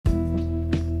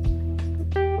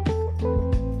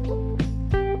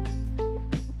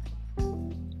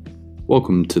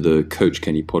Welcome to the Coach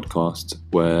Kenny podcast,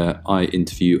 where I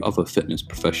interview other fitness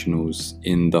professionals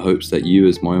in the hopes that you,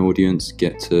 as my audience,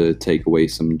 get to take away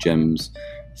some gems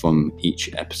from each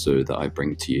episode that I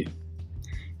bring to you.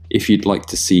 If you'd like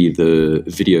to see the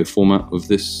video format of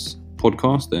this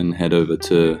podcast, then head over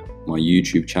to my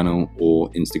YouTube channel or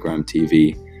Instagram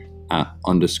TV at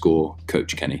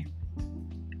 _Coach Kenny.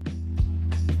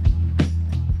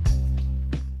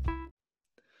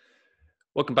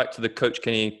 Welcome back to the Coach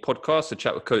Kenny podcast, a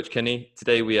chat with Coach Kenny.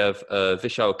 Today we have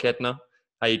Vishal Khednah.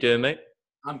 How you doing, mate?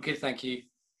 I'm good, thank you.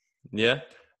 Yeah.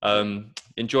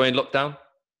 Enjoying lockdown?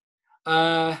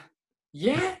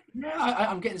 Yeah.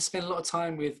 I'm getting to spend a lot of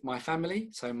time with my family.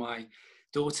 So my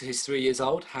daughter, who's 3 years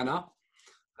old, Hannah,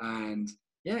 and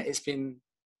yeah, it's been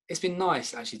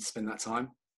nice actually to spend that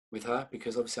time with her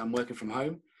because obviously I'm working from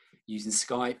home, using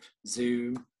Skype,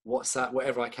 Zoom, WhatsApp,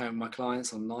 whatever I can with my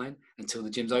clients online until the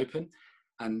gym's open.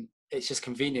 And it's just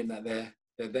convenient that they're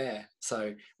there.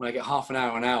 So when I get half an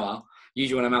hour,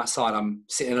 usually when I'm outside, I'm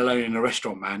sitting alone in a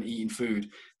restaurant, man, eating food.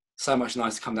 So much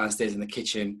nice to come downstairs in the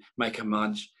kitchen, make a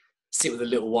munch, sit with the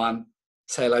little one,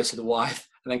 say hello to the wife,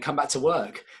 and then come back to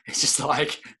work. It's just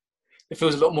like, it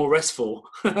feels a lot more restful.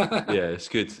 Yeah, it's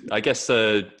good. I guess,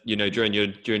 during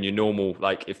your normal,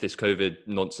 like if this COVID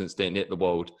nonsense didn't hit the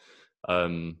world,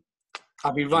 I'd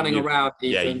be running around,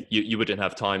 Ethan. Yeah, you wouldn't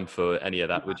have time for any of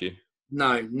that, would you?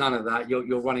 No, none of that.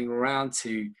 You're running around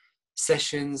to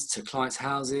sessions, to clients'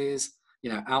 houses,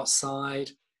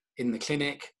 outside, in the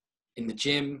clinic, in the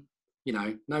gym,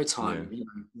 no time,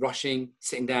 rushing,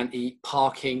 sitting down, eat,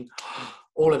 parking,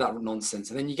 all of that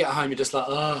nonsense. And then you get home, you're just like,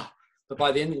 oh, but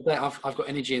by the end of the day, I've got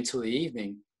energy until the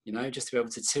evening, just to be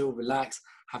able to chill, relax,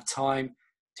 have time,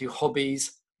 do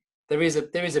hobbies. There is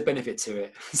a benefit to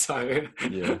it. So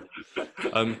yeah.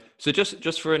 So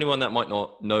just for anyone that might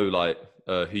not know, like,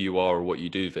 who you are or what you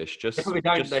do, Vish, they probably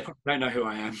don't know who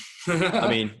I am. I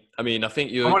mean, I think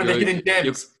you're one of the hidden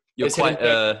gems. You're quite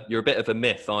you're a bit of a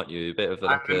myth, aren't you? A bit of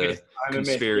a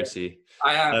conspiracy.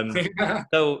 I am.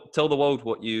 Tell the world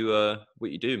what you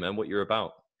do, man. What you're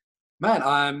about.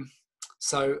 Man,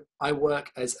 so I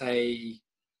work as I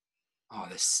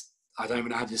don't even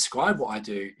know how to describe what I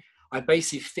do. I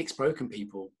basically fix broken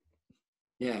people.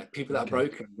 Yeah, people that are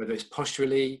broken, whether it's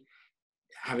posturally,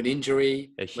 have an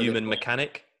injury. A human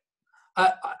mechanic?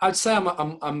 I'd say I'm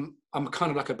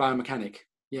kind of like a biomechanic.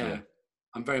 Yeah.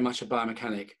 I'm very much a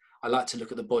biomechanic. I like to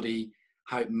look at the body,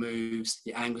 how it moves,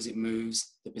 the angles it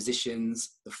moves, the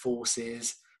positions, the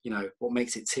forces, what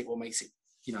makes it tick, what makes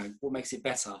it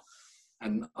better.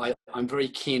 And I'm very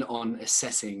keen on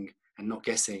assessing and not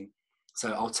guessing.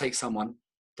 So I'll take someone,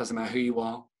 doesn't matter who you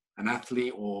are, an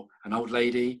athlete or an old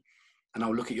lady, and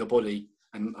I'll look at your body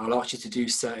and I'll ask you to do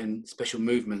certain special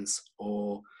movements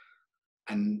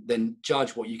and then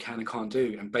judge what you can and can't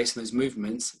do. And based on those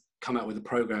movements, come out with a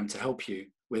program to help you,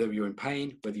 whether you're in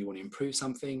pain, whether you want to improve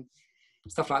something,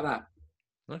 stuff like that.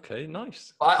 Okay,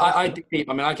 nice. I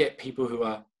get people who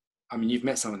are, you've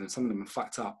met some of them are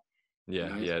fucked up.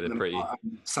 Yeah, they're pretty.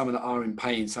 Some of them are in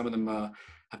pain. Some of them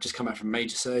have just come out from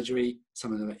major surgery.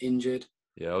 Some of them are injured.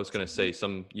 Yeah, I was going to say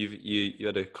you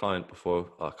had a client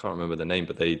before, I can't remember the name,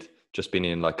 but they'd just been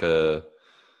in like a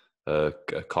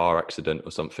car accident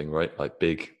or something, right? Like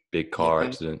big car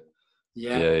accident.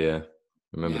 Yeah.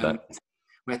 Remember that.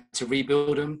 We had to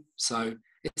rebuild them. So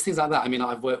it's things like that.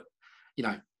 I've worked, you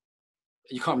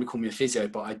can't really call me a physio,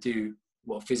 but I do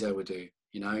what a physio would do,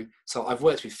 So I've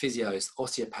worked with physios,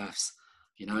 osteopaths,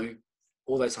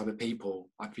 all those type of people.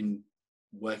 I've been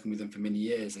working with them for many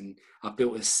years, and I've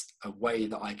built a way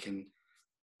that I can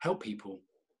help people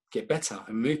get better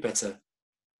and move better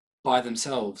by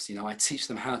themselves. I teach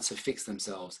them how to fix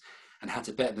themselves and how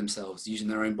to better themselves using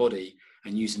their own body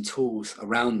and using tools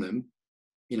around them,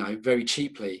 very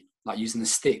cheaply, like using a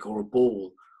stick or a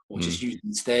ball or just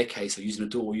using a staircase or using a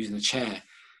door or using a chair,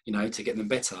 to get them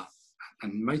better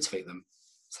and motivate them.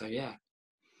 So, yeah.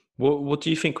 What do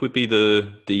you think would be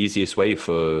the easiest way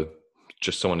for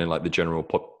just someone in like the general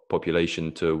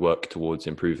population to work towards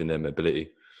improving their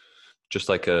mobility? Just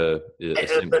like the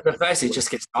first is just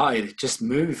get started, just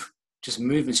move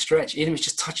and stretch. Even if it's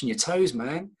just touching your toes,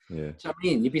 man. Yeah. Do you know what I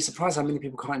mean? You'd be surprised how many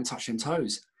people can't even touch their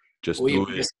toes. Just do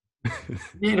it.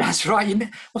 Yeah, that's right.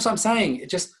 What's what I'm saying?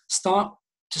 Just start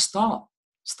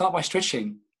by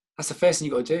stretching. That's the first thing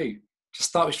you got to do. Just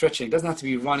start with stretching. It doesn't have to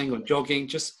be running or jogging.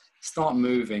 Just start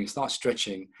moving, start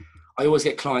stretching. I always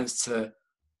get clients to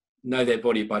know their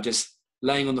body by just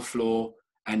laying on the floor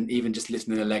and even just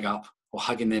lifting their leg up or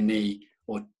hugging their knee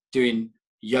or doing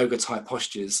yoga type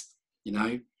postures,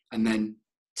 and then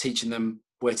teaching them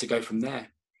where to go from there.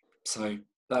 So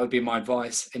that would be my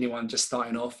advice. Anyone just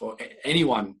starting off, or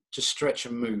anyone, just stretch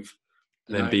and move.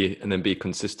 You know? And then be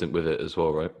consistent with it as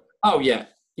well, right? Oh yeah,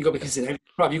 you got to be consistent.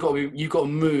 Right, you got to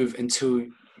move until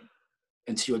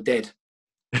you're dead.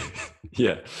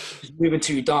 Yeah. Just move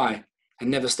until you die, and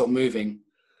never stop moving.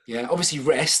 Yeah, obviously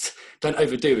rest. Don't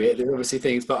overdo it. There's obviously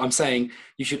things, but I'm saying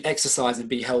you should exercise and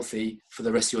be healthy for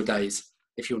the rest of your days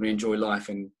if you want to enjoy life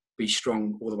and be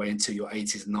strong all the way into your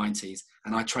 80s and 90s.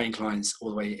 And I train clients all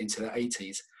the way into their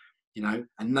 80s, you know,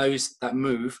 and those that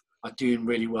move are doing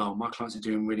really well. My clients are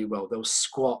doing really well. They'll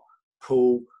squat,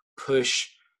 pull, push,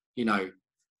 you know,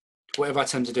 whatever I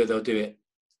tell them to do, they'll do it.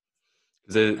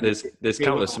 There's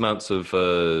countless amounts of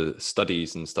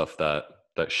studies and stuff that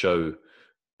show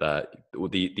that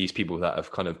these people that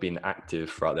have kind of been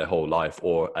active throughout their whole life,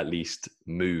 or at least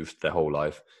moved their whole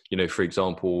life, you know, for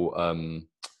example,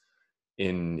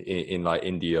 in like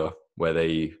India, where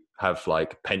they have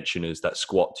like pensioners that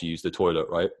squat to use the toilet,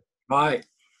 right? Right.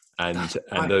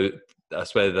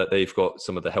 That's where that they've got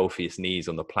some of the healthiest knees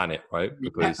on the planet, right?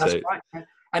 Because that's right.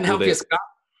 And healthiest gut,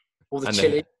 all the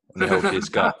chili. And the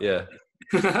healthiest gut, yeah.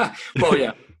 Well,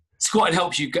 yeah. Squatting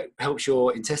helps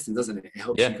your intestine, doesn't it? It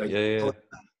helps you go. Yeah.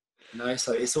 You know,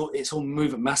 so it's all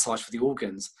movement massage for the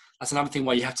organs. That's another thing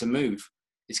why you have to move,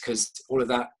 is because all of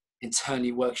that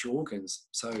internally works your organs.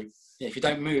 So yeah, if you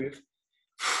don't move,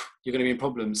 you're going to be in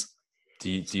problems. Do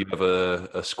you have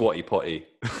a squatty potty?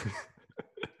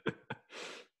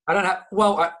 I don't have.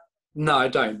 Well, no, I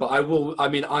don't. But I will. I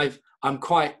mean, I've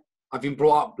been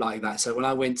brought up like that. So when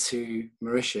I went to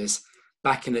Mauritius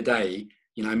back in the day,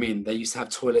 you know what I mean, they used to have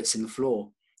toilets in the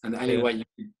floor, and the only way you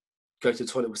could go to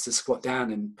the toilet was to squat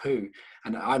down and poo.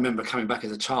 And I remember coming back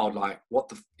as a child like, what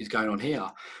the is going on here?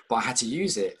 But I had to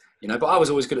use it, you know. But I was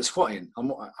always good at squatting.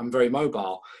 I'm very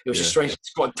mobile. It was just strange to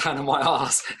squat down on my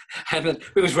ass, and then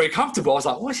it was very comfortable. I was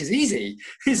like, oh, this is easy.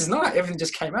 This is nice. Everything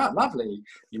just came out lovely,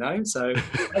 you know. So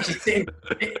actually sitting,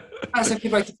 that's a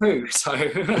good way to poo. So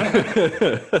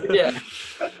yeah.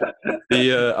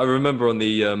 I remember on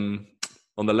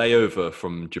the layover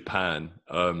from Japan,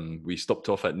 we stopped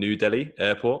off at New Delhi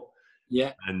airport.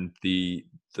 Yeah. And the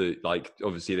like,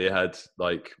 obviously they had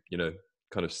like, you know,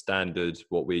 kind of standard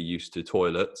what we're used to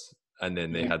toilets, and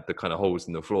then they had the kind of holes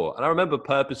in the floor. And I remember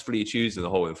purposefully choosing the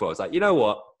hole in the floor. I was like, you know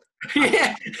what?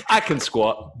 Yeah, I can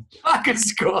squat. I'm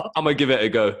gonna give it a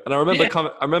go. And I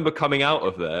remember coming out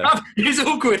of there. It's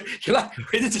awkward. You're like,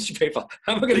 where's the tissue paper?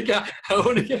 How am I gonna get?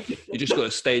 You just got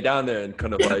to stay down there and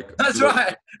kind of like. That's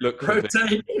look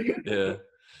rotate. Yeah.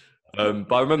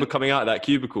 But I remember coming out of that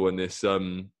cubicle, and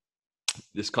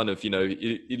this kind of, you know,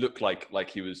 he looked like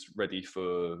he was ready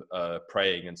for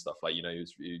praying and stuff. Like, you know, he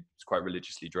was quite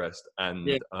religiously dressed.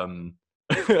 And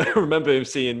I remember him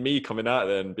seeing me coming out of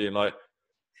there and being like,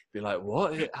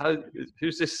 what?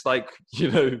 Who's this, like, you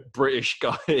know, British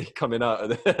guy coming out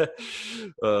of there?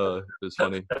 It was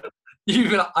funny.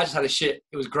 I just had a shit.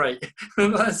 It was great.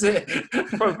 That's it.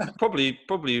 Probably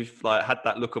like had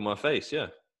that look on my face. Yeah.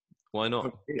 Why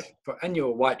not? And you're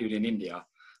a white dude in India.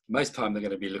 Most time they're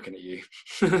going to be looking at you.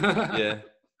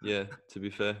 Yeah. To be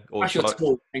fair, or you're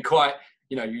tall and quite.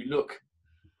 You know, you look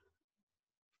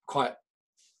quite.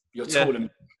 You're tall and.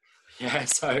 Yeah,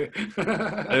 so.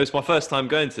 And it was my first time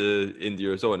going to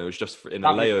India as well, and it was just in a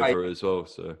layover as well.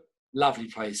 So. Lovely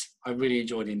place. I really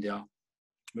enjoyed India.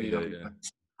 Really lovely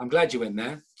place. I'm glad you went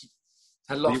there.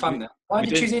 Had a lot of fun there. Why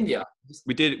did you choose India?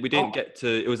 We didn't get to.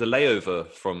 It was a layover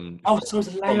from. So it was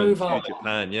a layover. To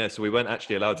Japan, yeah. So we weren't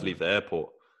actually allowed to leave the airport.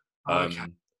 Okay.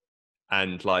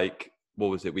 And like, what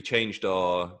was it? We changed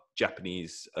our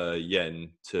Japanese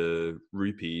yen to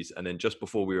rupees, and then just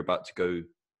before we were about to go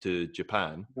to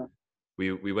Japan,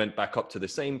 we went back up to the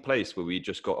same place where we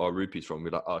just got our rupees from.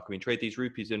 We're like, can we trade these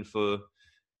rupees in for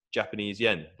Japanese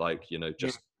yen? Like, you know,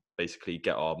 just basically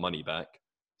get our money back.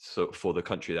 So for the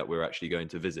country that we're actually going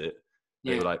to visit,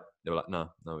 they were like, no,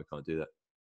 we can't do that,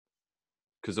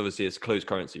 because obviously it's closed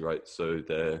currency, right? So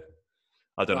they're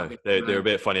a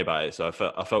bit funny about it. So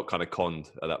I felt kind of conned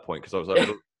at that point, because I was like,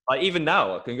 like, even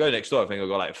now I can go next door. I think I've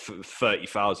got like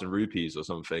 30,000 rupees or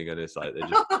something, and it's like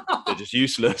they're just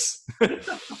useless.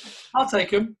 I'll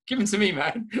take them. Give them to me,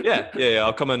 man. Yeah.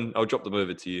 I'll come and I'll drop them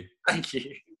over to you. Thank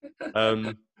you.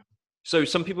 So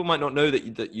some people might not know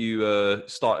that you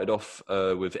started off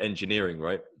with engineering,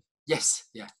 right? Yes.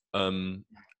 Yeah.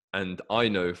 And I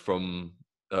know from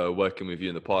working with you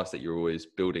in the past that you're always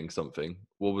building something.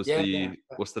 What was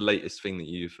what's the latest thing that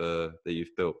you've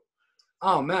built?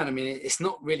 Oh man, I mean, it's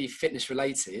not really fitness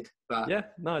related, but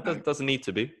it doesn't need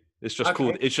to be. It's just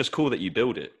cool. It's just cool that you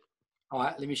build it. All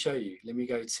right, let me show you. Let me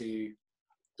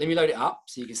load it up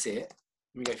so you can see it.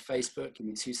 Let me go Facebook. Give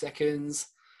me 2 seconds.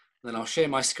 Then I'll share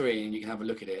my screen and you can have a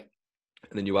look at it.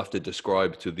 And then you have to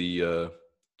describe to the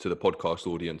podcast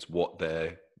audience what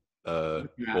they're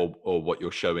or what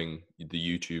you're showing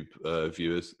the YouTube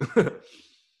viewers.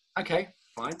 Okay,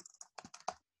 fine.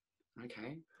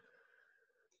 Okay.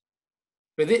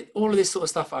 But all of this sort of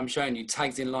stuff I'm showing you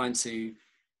tags in line to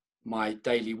my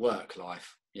daily work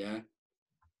life, yeah?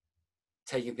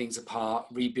 Taking things apart,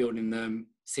 rebuilding them,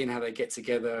 seeing how they get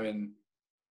together and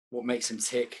what makes them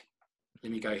tick.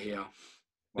 Let me go here.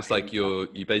 It's like you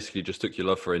basically just took your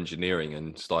love for engineering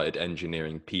and started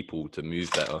engineering people to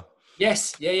move better.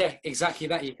 Yes, yeah, exactly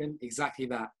that, Ethan, exactly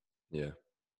that. Yeah.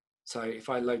 So if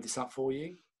I load this up for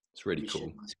you, it's really cool.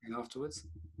 Share my screen afterwards.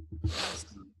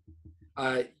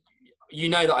 You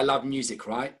know that I love music,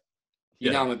 right?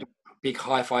 You know I'm a big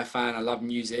hi-fi fan. I love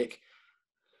music,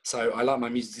 so I like my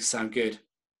music to sound good.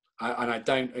 And I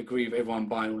don't agree with everyone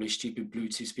buying all these stupid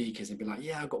Bluetooth speakers and be like,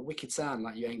 "Yeah, I've got wicked sound."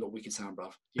 Like, you ain't got wicked sound,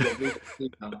 bruv. You got wicked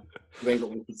speaker, you ain't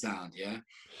got wicked sound. Yeah,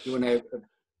 you want to.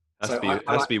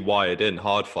 Has to be wired in,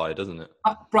 hard-fired, doesn't it?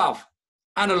 Bruv,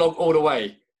 analog all the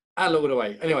way. Analog all the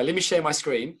way. Anyway, let me share my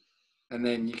screen, and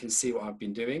then you can see what I've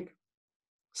been doing.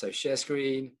 So share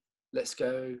screen. Let's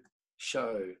go.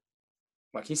 Show.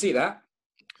 Right, can you see that?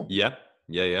 Yeah.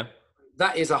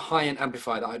 That is a high-end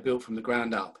amplifier that I built from the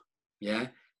ground up. Yeah,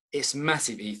 it's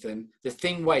massive, Ethan. The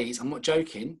thing weighs, I'm not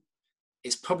joking,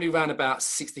 it's probably around about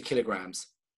 60 kilograms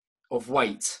of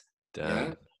weight. Damn.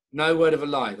 Yeah, no word of a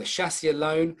lie. The chassis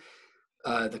alone,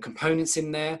 the components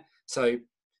in there. So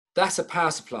that's a power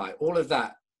supply. All of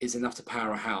that is enough to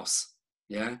power a house.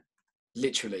 Yeah,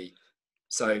 literally.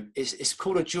 So it's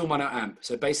called a dual mono amp.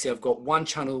 So basically I've got one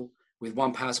channel with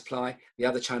one power supply, the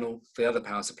other channel for the other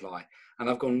power supply. And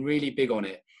I've gone really big on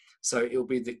it. So it'll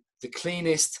be the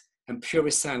cleanest and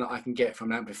purest sound that I can get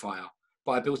from an amplifier.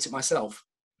 But I built it myself.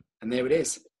 And there it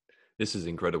is. This is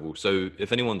incredible. So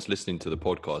if anyone's listening to the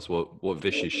podcast, what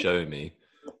Vish is showing me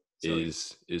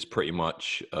is pretty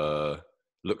much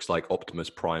looks like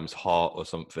Optimus Prime's heart or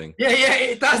something. Yeah,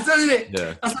 it does, doesn't it?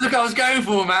 Yeah. That's the look I was going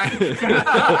for, man.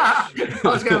 I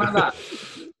was going like that.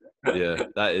 Yeah,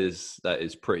 that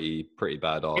is pretty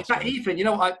badass. In fact, Ethan, you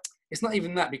know, it's not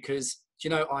even that, because, you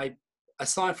know,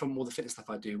 aside from all the fitness stuff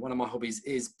I do, one of my hobbies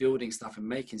is building stuff and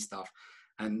making stuff.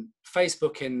 And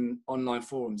Facebook and online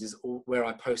forums is where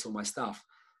I post all my stuff.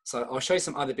 So I'll show you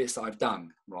some other bits that I've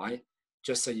done, right?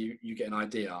 Just so you get an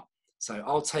idea. So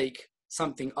I'll take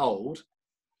something old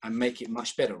and make it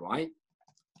much better, right?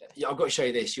 Yeah, I've got to show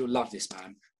you this. You'll love this,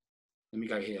 man. Let me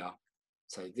go here.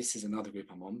 So this is another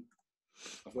group I'm on.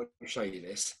 I've got to show you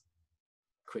this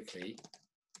quickly,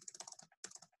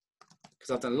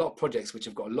 because I've done a lot of projects which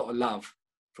have got a lot of love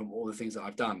from all the things that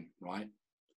I've done, right?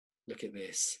 Look at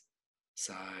this.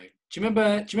 So do you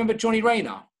remember Johnny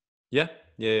Rayner? Yeah,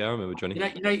 I remember Johnny.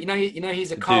 You know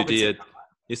he's a carpenter.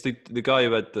 He's the guy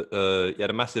who had he had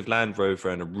a massive Land Rover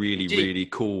and a really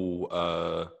cool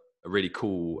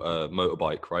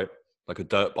motorbike, right? Like a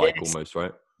dirt bike almost,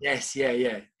 right? Yes,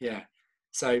 yeah.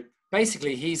 So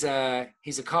basically he's a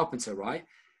carpenter, right?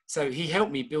 So he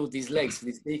helped me build these legs for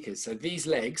these speakers. So these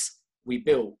legs we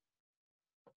built.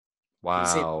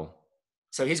 Wow.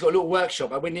 So he's got a little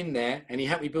workshop. I went in there and he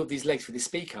helped me build these legs for this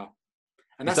speaker.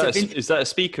 And is that a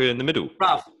speaker in the middle?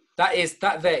 Bruv,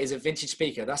 that there is a vintage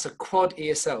speaker. That's a quad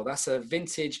ESL. That's a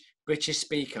vintage British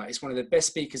speaker. It's one of the best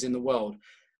speakers in the world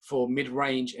for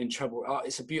mid-range and treble. Oh,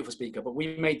 it's a beautiful speaker, but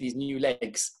we made these new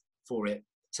legs for it.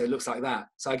 So it looks like that.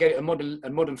 So I gave it a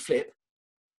modern flip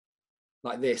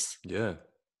like this. Yeah.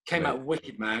 Came out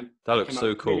wicked, man. That looks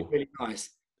so cool. Really, really nice.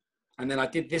 And then I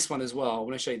did this one as well. I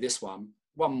want to show you this one.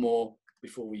 One more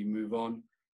before we move on.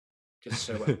 Just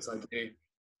show what else I do.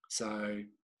 So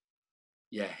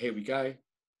yeah, here we go.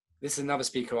 This is another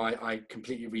speaker I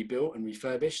completely rebuilt and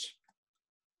refurbished.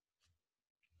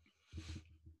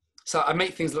 So I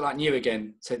make things look like new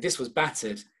again. So this was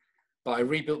battered, but I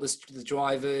rebuilt the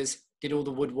drivers, did all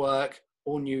the woodwork,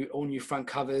 all new front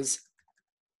covers.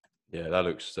 Yeah, that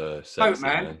looks sexy,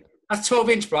 man. That's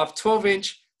 12-inch, bruv.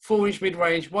 12-inch, 4-inch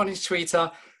mid-range, 1-inch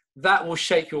tweeter. That will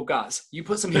shake your guts. You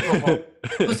put some hip hop on,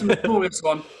 put some chorus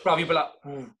on, bruv. You'll be like,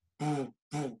 boo, boo,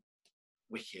 boo.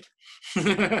 Wicked.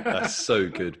 That's so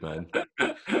good, man.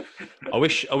 I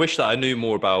wish that I knew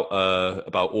more about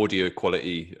audio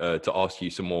quality to ask you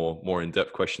some more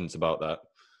in-depth questions about that.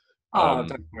 Oh,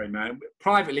 don't worry, man.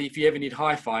 Privately, if you ever need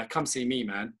hi-fi, come see me,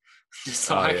 man.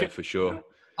 Yeah, for sure.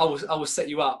 I will set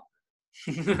you up.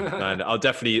 And I'll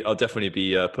definitely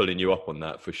be pulling you up on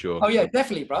that for sure. Oh yeah,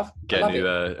 definitely, bruv. Get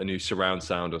a new surround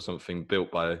sound or something built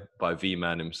by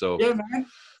V-Man himself. Yeah, man.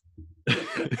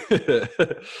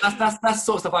 that's the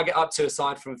sort of stuff I get up to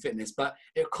aside from fitness, but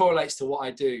it correlates to what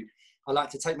I do. I like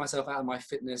to take myself out of my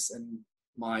fitness and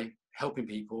my helping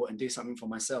people and do something for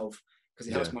myself, because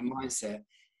it helps my mindset.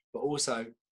 But also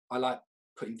I like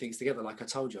putting things together, like I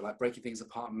told you, I like breaking things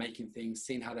apart and making things,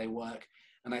 seeing how they work.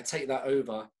 And I take that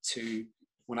over to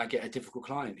when I get a difficult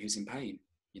client who's in pain,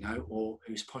 you know, or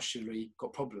who's posturally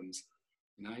got problems,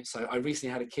 you know. So I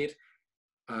recently had a kid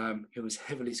who was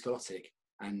heavily scoliotic,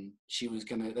 and they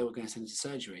were going to send her to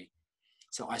surgery.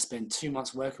 So I spent 2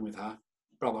 months working with her.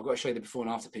 Bro, I've got to show you the before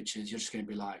and after pictures. You're just going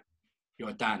to be like, you're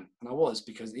a Dan. And I was,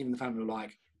 because even the family were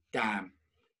like, damn,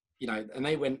 you know. And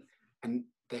they went, and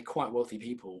they're quite wealthy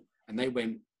people, and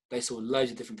they saw loads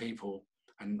of different people,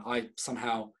 and I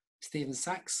somehow, Stephen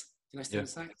Sachs, you know Stephen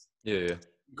Sachs? Yeah.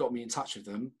 Got me in touch with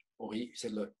them, or he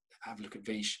said, look, have a look at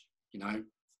Vish, you know.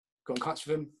 Got in touch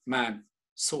with him, man,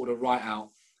 sorted her right out.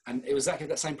 And it was exactly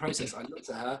that same process. I looked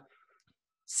at her,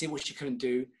 see what she couldn't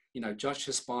do, you know, judged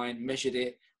her spine, measured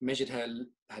her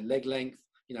leg length,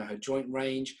 you know, her joint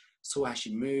range, saw how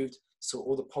she moved, saw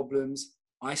all the problems,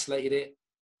 isolated it,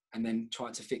 and then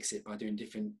tried to fix it by doing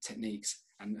different techniques.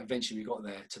 And eventually we got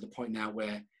there to the point now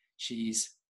where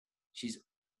she's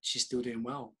still doing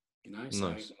well, you know. So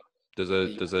nice.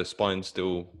 Does her spine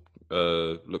still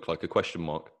look like a question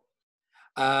mark?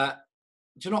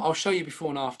 Do you know what? I'll show you before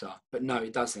and after, but no,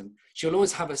 it doesn't. She'll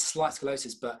always have a slight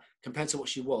scoliosis, but compared to what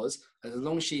she was, as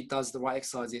long as she does the right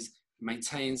exercises,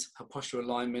 maintains her postural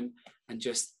alignment, and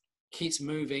just keeps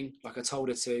moving like I told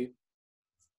her to,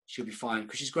 she'll be fine,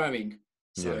 because she's growing.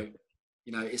 So,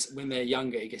 you know, it's when they're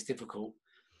younger, it gets difficult,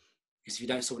 because if you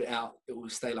don't sort it out, it will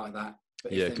stay like that.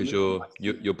 But because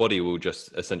your body will just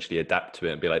essentially adapt to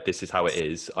it and be like, this is how it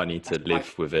is. I need to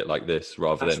live with it like this,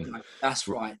 rather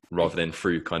than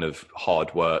through kind of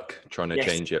hard work trying to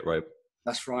change it, right?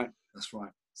 That's right.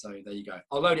 So there you go.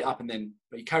 I'll load it up,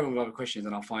 but you carry on with other questions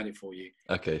and I'll find it for you.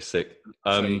 Okay, sick.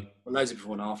 Loads of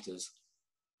before and afters.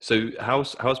 So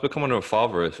how's becoming a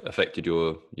father affected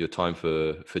your time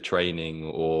for training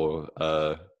or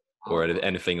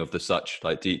anything of the such?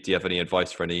 Like, do you have any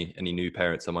advice for any new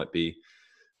parents that might be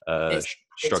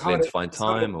struggling to find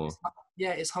time?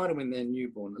 It's harder when they're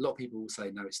newborn. A lot of people will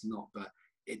say no, it's not, but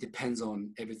it depends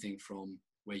on everything from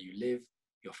where you live,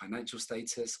 your financial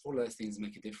status. All those things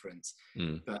make a difference.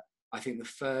 But I think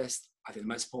the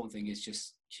most important thing is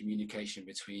just communication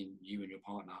between you and your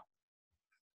partner,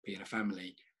 being a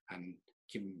family, and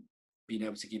being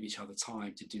able to give each other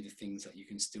time to do the things that you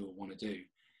can still want to do.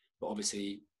 But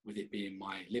obviously, with it being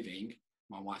my living,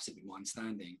 my wife's a bit more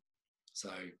understanding.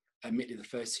 So admittedly, the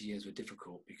first 2 years were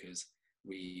difficult because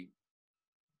we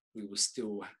were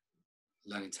still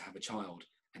learning to have a child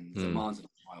and demands of a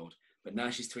child. But now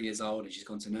she's 3 years old and she's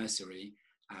gone to nursery,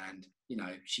 and you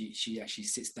know, she actually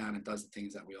sits down and does the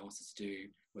things that we asked her to do,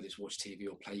 whether it's watch TV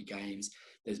or play games.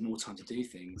 There's more time to do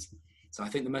things. So I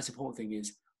think the most important thing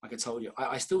is, like I told you,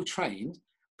 I still trained,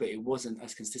 but it wasn't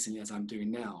as consistently as I'm doing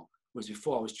now. Whereas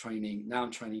before I was training, now I'm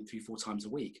training 3-4 times a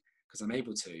week because I'm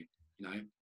able to, you know.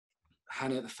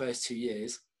 Hannah, the first 2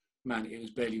 years, man, it was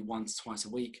barely once, twice a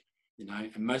week, you know,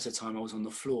 and most of the time I was on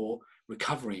the floor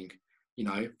recovering, you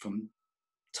know, from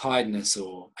tiredness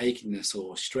or achiness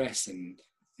or stress and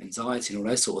anxiety and all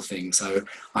those sort of things. So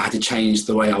I had to change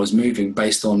the way I was moving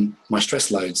based on my stress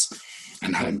loads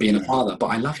and being a father. But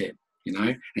I love it, you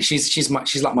know. And she's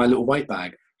like my little weight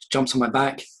bag. She jumps on my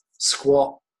back,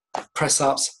 squat, press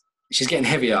ups. She's getting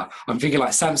heavier. I'm thinking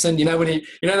like Samson, you know,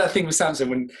 that thing with Samson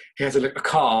when he has a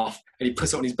calf and he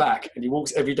puts it on his back and he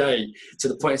walks every day to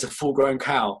the point it's a full-grown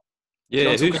cow.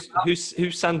 Yeah,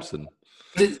 who's Samson?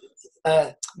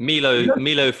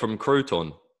 Milo from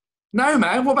Croton. No,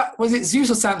 man. What about, was it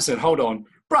Zeus or Samson? Hold on,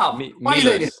 bruv.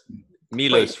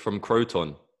 Milos from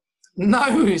Croton.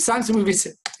 No, Samson would be. Is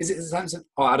it Samson?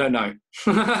 Oh, I don't know.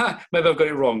 Maybe I've got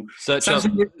it wrong. Search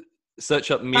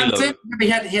up Milo. Samson, he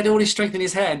had all his strength in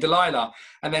his hair, and Delilah,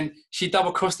 and then she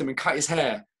double-crossed him and cut his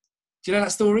hair. Do you know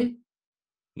that story?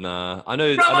 Nah, I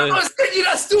know. Bro, I was telling you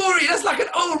that story. That's like an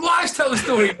old wives' tale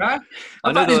story, man.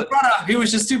 About his brother who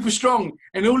was just super strong,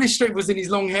 and all his strength was in his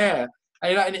long hair.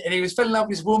 And he fell in love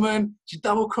with this woman. She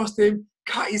double-crossed him,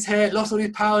 cut his hair, lost all his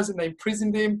powers, and they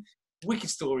imprisoned him. Wicked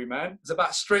story, man. It's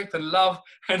about strength and love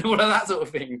and all of that sort of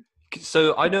thing.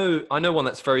 So I know one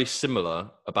that's very similar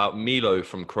about Milo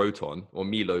from Croton, or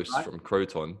Milos from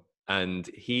Croton, and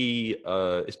he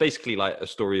it's basically like a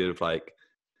story of like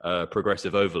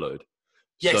progressive overload.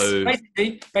 Yes, so,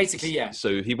 basically, yeah.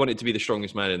 So he wanted to be the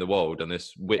strongest man in the world, and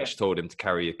this witch told him to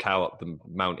carry a cow up the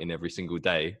mountain every single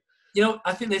day. You know,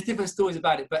 I think there's different stories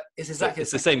about it, but it's exactly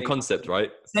the same concept, right?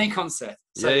 Same concept.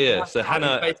 So, yeah. So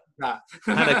Hannah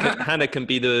can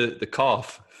be the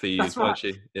calf for you, That's right.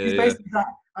 She? Yeah, it's basically that,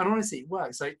 and honestly, it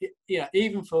works. So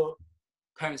even for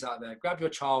parents out there, grab your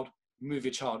child, move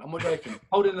your child. I'm not joking.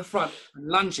 Hold it in the front and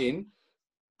lunging,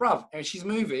 bruv, and she's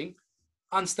moving,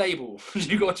 unstable.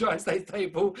 You got to try and stay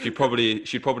stable. She'd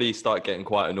probably start getting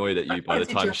quite annoyed at you by the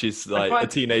time she's like a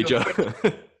teenager.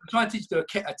 I'm trying to teach her to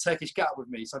do a Turkish get up with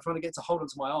me. So I'm trying to get to hold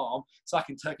onto my arm so I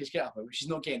can Turkish get up her, but she's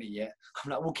not getting it yet. I'm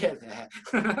like, we'll get there.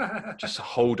 Just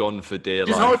hold on for dear life.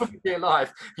 Just hold on for dear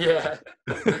life. Yeah.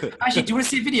 Actually, do you want to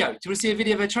see a video? Do you want to see a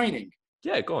video of her training?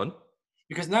 Yeah, go on.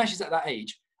 Because now she's at that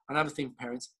age. Another thing for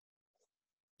parents,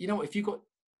 you know what, if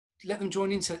let them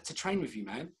join in to train with you,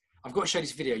 man. I've got to show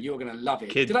this video. You're going to love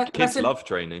it. Kids love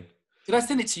training. Did I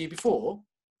send it to you before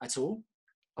at all?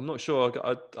 I'm not sure.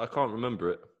 I can't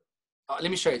remember it. Let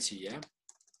me show it to you, yeah?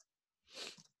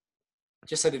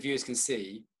 Just so the viewers can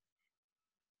see.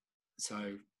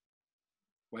 So,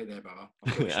 wait there, brother.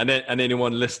 And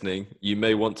anyone listening, you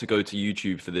may want to go to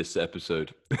YouTube for this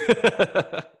episode.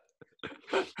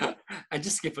 And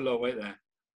just skip along, wait there.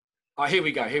 Oh, here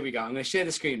we go. I'm going to share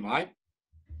the screen, right?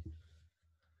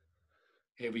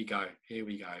 Here we go.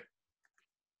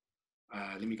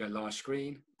 Let me go large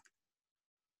screen.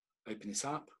 Open this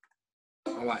up.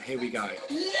 All right, here we go.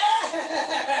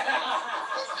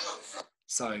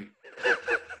 So.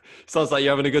 Sounds like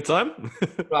you're having a good time.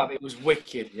 Bruv, it was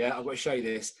wicked. Yeah, I've got to show you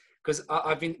this because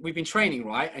we've been training,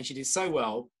 right? And she did so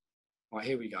well. Right,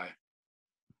 here we go.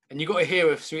 And you got to hear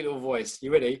her sweet little voice.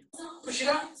 You ready? Push it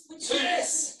up.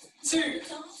 2, 2,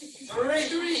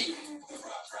 3,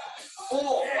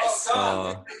 4. Yes.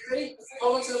 Hold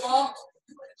on to the bar.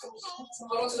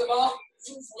 Hold on to the bar.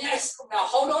 Yes. Now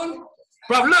hold on.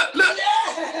 Bruv, look.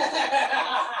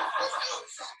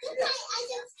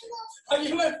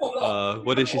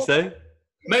 What did she say?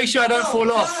 Make sure I don't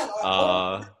fall off.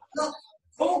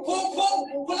 Pull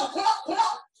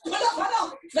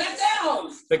up. Let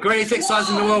down. The greatest exercise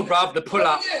in the world, bruv, the pull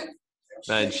up.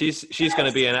 Man, she's going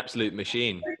to be an absolute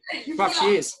machine. Bruv,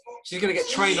 she is. She's going to get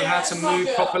trained on how to move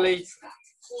properly.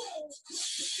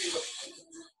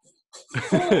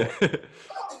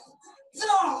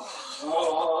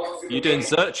 You doing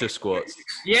Zercher squats?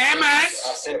 Yeah, man.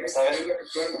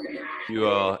 You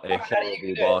are a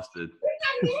horrible bastard.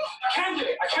 I can do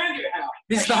it.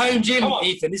 This is the home gym,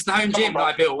 Ethan. This is the home gym that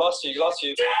I built. Last you.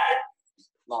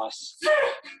 Nice.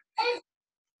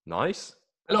 Nice.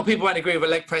 A lot of people won't agree with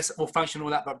a leg press or function, all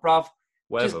that, but bruv,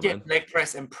 Whatever, just get man. leg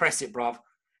press and press it, bruv.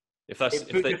 If It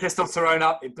builds your testosterone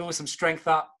up. It builds some strength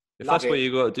up. If that's what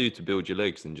you got to do to build your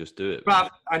legs, then just do it. Bruv,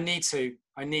 I need to.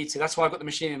 That's why I got the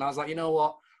machine and I was like, you know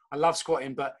what? I love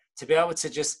squatting, but to be able to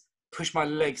just push my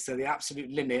legs to the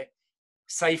absolute limit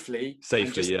safely.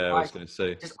 Yeah, I was going to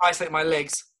say. Just isolate my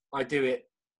legs. I do it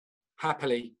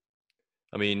happily.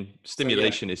 I mean,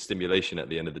 stimulation is stimulation at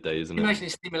the end of the day, isn't it? Stimulation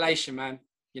is stimulation, man.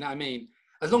 You know what I mean?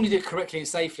 As long as you do it correctly and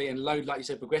safely and load, like you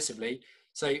said, progressively.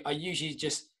 So I usually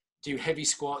just do heavy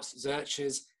squats,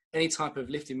 zerchers, any type of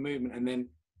lifting movement, and then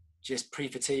just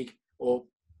pre-fatigue or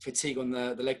fatigue on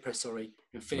the leg press,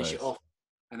 and finish it off,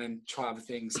 and then try other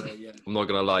things. So yeah. I'm not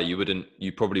gonna lie,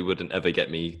 you probably wouldn't ever get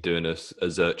me doing a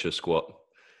Zercher squat,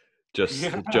 just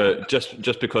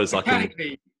because I can.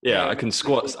 Yeah, I can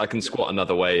squat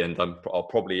another way, and I'll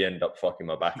probably end up fucking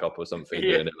my back up or something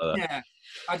doing it like that.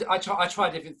 Yeah, I try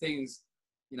different things,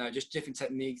 just different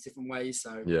techniques, different ways.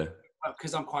 So yeah,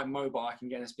 because I'm quite mobile, I can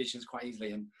get in positions quite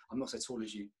easily, and I'm not so tall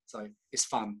as you, so it's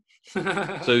fun.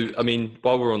 So, I mean,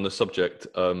 while we're on the subject,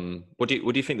 what do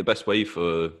you think the best way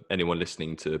for anyone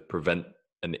listening to prevent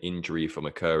an injury from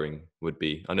occurring would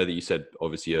be? I know that you said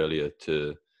obviously earlier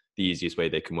the easiest way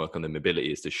they can work on their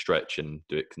mobility is to stretch and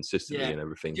do it consistently and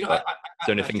everything. Is there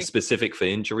anything specific for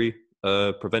injury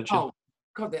prevention? Oh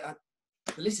God, the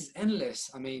list is endless.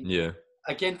 I mean, yeah.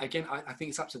 Again, I think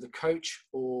it's up to the coach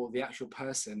or the actual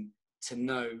person to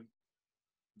know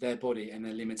their body and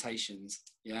their limitations,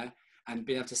 and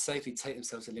being able to safely take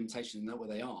themselves to limitations and know what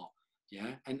they are,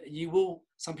 and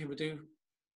some people do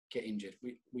get injured,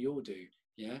 we all do,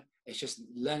 it's just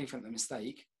learning from the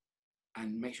mistake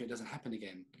and make sure it doesn't happen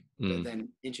again, but then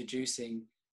introducing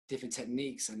different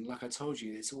techniques. And like I told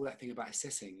you, it's all that thing about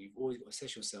assessing. You've always got to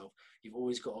assess yourself. You've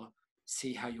always got to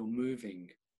see how you're moving,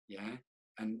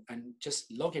 and just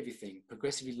log everything,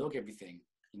 progressively log everything,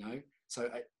 So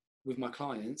with my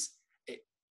clients,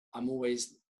 I'm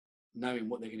always knowing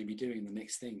what they're going to be doing the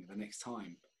next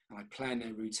time. And I plan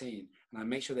their routine and I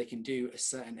make sure they can do a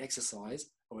certain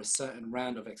exercise or a certain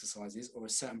round of exercises or a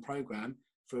certain program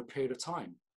for a period of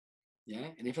time.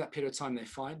 And if that period of time they're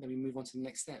fine, then we move on to the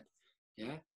next step.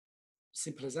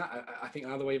 Simple as that. I think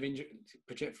another way of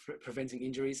preventing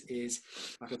injuries is,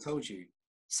 like I told you,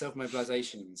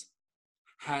 self-mobilizations,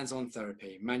 hands-on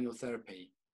therapy, manual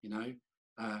therapy.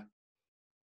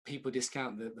 People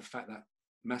discount the fact that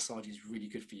massage is really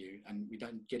good for you, and we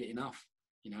don't get it enough.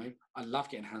 You know, I love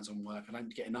getting hands-on work. I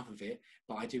don't get enough of it,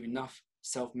 but I do enough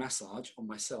self-massage on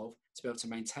myself to be able to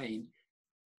maintain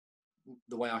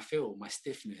the way I feel, my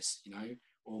stiffness, you know,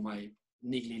 or my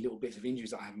niggly little bits of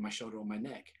injuries that I have in my shoulder or my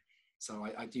neck. So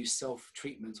I do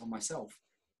self-treatment on myself.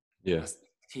 Yeah. That's the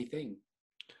key thing.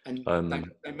 And Um,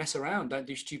 don't mess around. Don't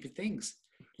do stupid things.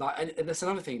 Like, and that's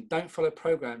another thing. Don't follow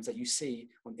programs that you see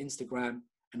on Instagram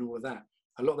and all of that.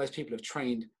 A lot of those people have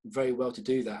trained very well to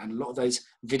do that. And a lot of those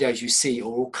videos you see are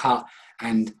all cut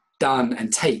and done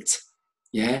and taped.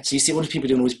 Yeah. So you see all these people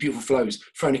doing all these beautiful flows,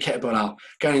 throwing a kettlebell out,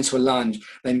 going into a lunge,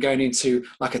 then going into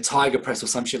like a tiger press or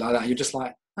some shit like that. And you're just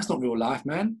like, that's not real life,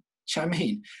 man. Do you know what I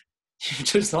mean? You're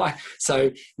just like,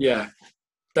 so yeah,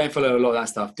 don't follow a lot of that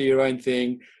stuff. Do your own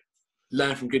thing,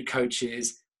 learn from good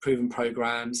coaches, proven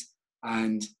programs,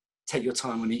 and take your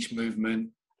time on each movement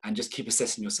and just keep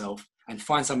assessing yourself and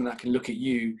find someone that can look at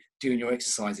you doing your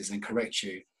exercises and correct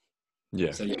you.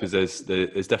 yeah, So, yeah. because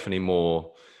there's definitely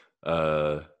more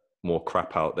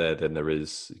crap out there than there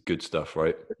is good stuff,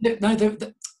 right? No,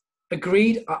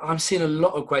 agreed. I'm seeing a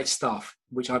lot of great stuff,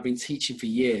 which I've been teaching for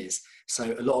years.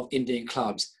 So a lot of Indian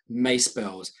clubs, mace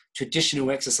bells,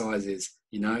 traditional exercises,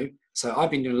 you know. So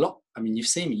I've been doing a lot. I mean, you've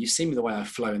seen me the way I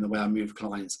flow and the way I move with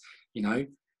clients, you know,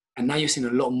 and now you're seeing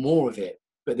a lot more of it,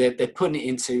 but they're putting it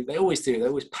into, they always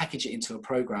package it into a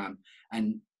program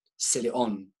and sell it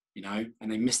on, you know,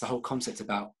 and they miss the whole concept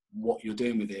about what you're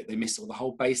doing with it. They miss all the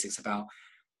whole basics about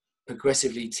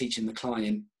progressively teaching the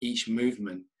client each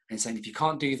movement and saying, if you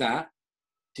can't do that,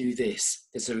 do this.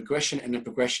 There's a regression and a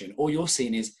progression. All you're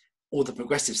seeing is all the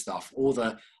progressive stuff, all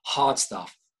the hard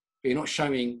stuff, but you're not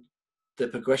showing the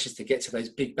progressions to get to those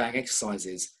big bang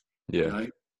exercises. Yeah. You know?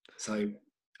 So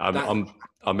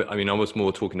I mean, I was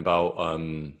more talking about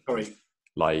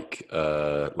like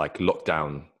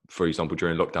lockdown, for example.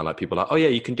 During lockdown, like people are like, oh yeah,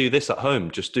 you can do this at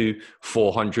home. Just do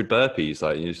 400 burpees.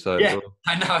 Like you say, yeah, well,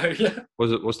 I know. Yeah.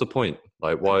 What's the point?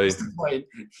 Like why? What's the point?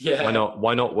 Yeah.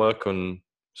 Why not work on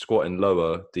squatting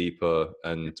lower, deeper,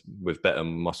 and with better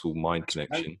muscle mind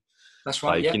connection? That's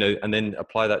right. Like, yeah. you know, and then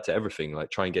apply that to everything.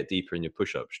 Like try and get deeper in your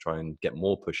push-ups, try and get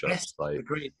more push-ups. Yes, like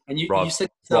agreed. And you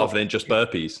said rather than just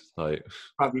burpees. Like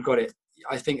you got it.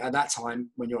 I think at that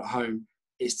time when you're at home,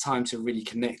 it's time to really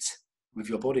connect with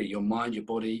your body, your mind, your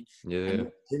body, and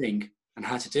what you're doing and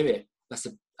how to do it. That's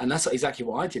exactly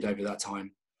what I did over that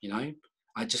time. You know,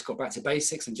 I just got back to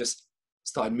basics and just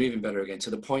started moving better again, to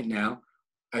the point now,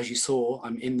 as you saw,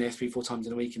 I'm in there 3-4 times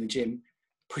in a week in the gym,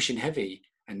 pushing heavy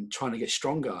and trying to get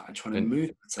stronger and trying to move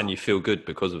better. And you feel good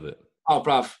because of it. Oh,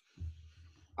 bruv,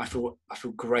 I feel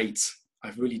great.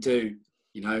 I really do.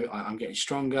 You know, I'm getting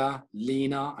stronger,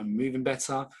 leaner, I'm moving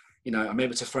better. You know, I'm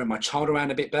able to throw my child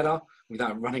around a bit better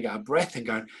without running out of breath and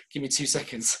going, give me 2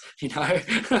 seconds, you know,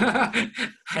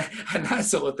 and that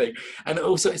sort of thing. And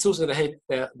also, it's also the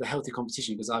healthy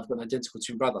competition, because I've got an identical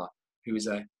twin brother who is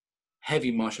a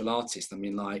heavy martial artist. I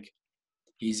mean, like,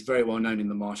 he's very well known in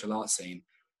the martial arts scene,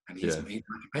 and he's my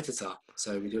competitor.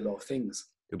 So we do a lot of things.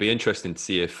 It'll be interesting to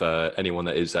see if anyone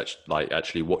that is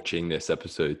actually watching this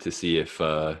episode to see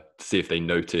if they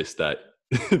notice that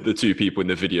the two people in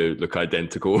the video look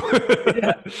identical.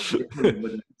 They probably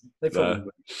would.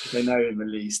 They know him at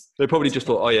least. They probably just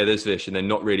thought, oh yeah, there's Vish, and then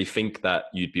not really think that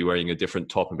you'd be wearing a different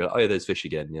top and be like, oh yeah, there's Vish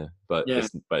again, yeah. But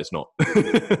it's not.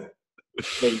 There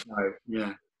you go.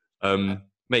 Yeah.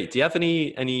 Mate, do you have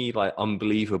any like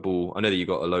unbelievable? I know that you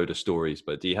got a load of stories,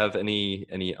 but do you have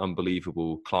any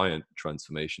unbelievable client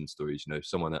transformation stories? You know,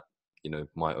 someone that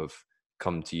might have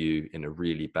come to you in a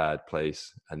really bad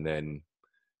place, and then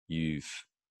you've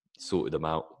sorted them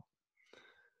out.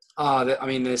 I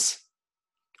mean,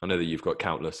 I know that you've got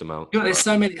countless amounts. There's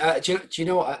so many. Do you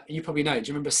know what? You probably know. Do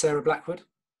you remember Sarah Blackwood?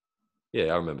 Yeah,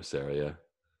 I remember Sarah. Yeah.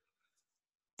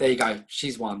 There you go.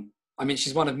 She's one. I mean,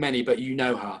 she's one of many, but you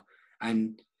know her.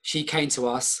 And she came to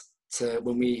us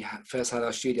when we first had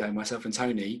our studio, myself and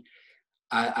Tony,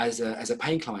 as a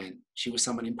pain client. She was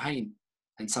someone in pain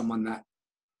and someone that,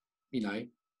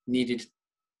 needed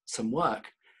some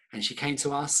work. And she came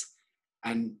to us,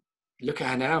 and look at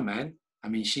her now, man. I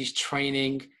mean, she's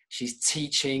training, she's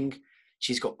teaching,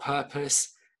 she's got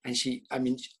purpose. And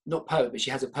not purpose, but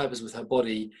she has a purpose with her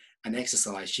body and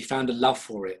exercise. She found a love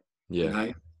for it,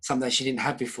 something that she didn't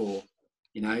have before.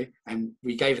 And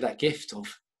we gave her that gift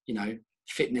of,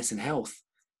 fitness and health,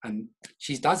 and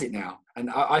she does it now. And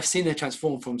I've seen her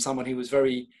transform from someone who was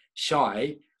very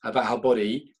shy about her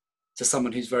body to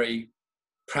someone who's very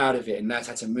proud of it and knows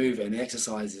how to move it and the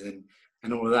exercises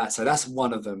and all of that. So that's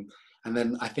one of them. And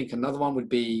then I think another one would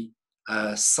be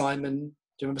Simon. Do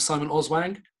you remember Simon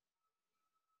Oswang?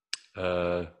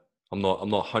 I'm not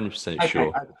 100% Okay.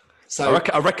 sure. So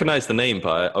I recognize the name, but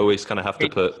I always kind of have to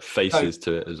put faces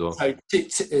to it as well. So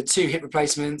two hip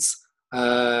replacements, 3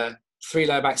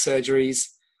 lower back surgeries.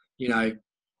 You know,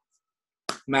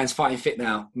 man's fighting fit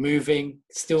now, moving,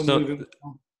 still It's moving.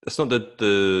 It's not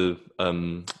the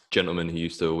gentleman who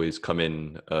used to always come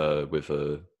in with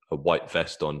a white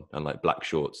vest on and like black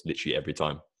shorts literally every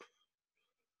time.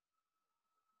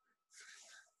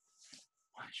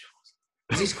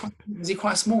 Was he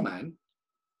quite a small man?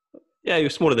 Yeah, he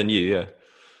was smaller than you. Yeah.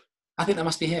 I think that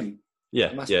must be him.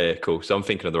 Yeah. Cool. So I'm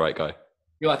thinking of the right guy.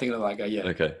 You are thinking of the right guy, yeah.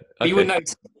 Okay. But you wouldn't know.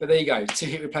 But there you go. 2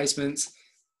 hip replacements,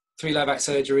 3 lower back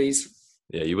surgeries.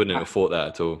 Yeah, you wouldn't have thought that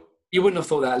at all. You wouldn't have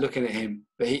thought that looking at him.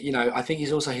 But he, you know, I think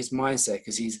he's also his mindset,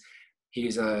 because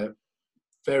he's a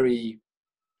very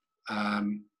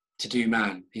to-do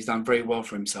man. He's done very well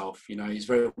for himself. You know, he's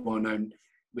very well known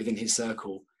within his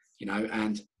circle. You know,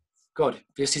 and God,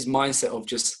 just his mindset of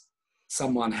just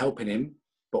someone helping him,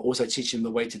 but also teaching him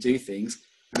the way to do things.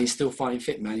 And he's still fighting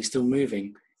fit, man. He's still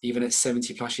moving, even at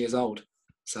 70 plus years old.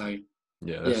 So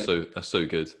yeah, that's so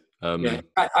good. Yeah,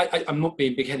 I'm not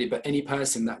being big-headed, but any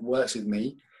person that works with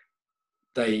me,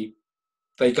 they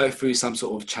go through some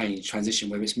sort of transition,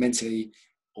 whether it's mentally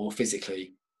or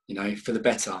physically, you know, for the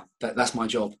better. That's my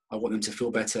job. I want them to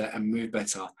feel better and move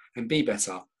better and be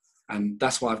better. And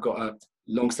that's why I've got a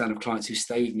long stand of clients who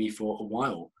stay with me for a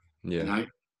while, you know.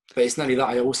 But it's not only that,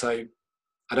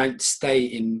 I don't stay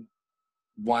in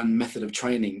one method of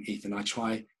training, Ethan. I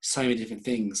try so many different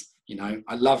things, you know.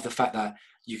 I love the fact that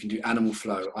you can do animal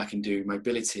flow, I can do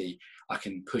mobility, I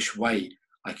can push weight,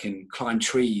 I can climb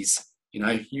trees. You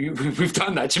know, we've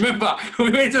done that. Do you remember?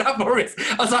 We went to that forest.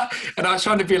 I was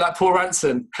trying to be like Paul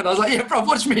Ranson. And I was like, yeah, bro,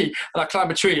 watch me. And I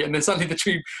climbed a tree, and then suddenly the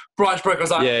tree branch broke. I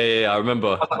was like, I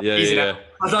remember. I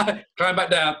was like, climb back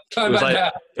down.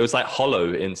 It was like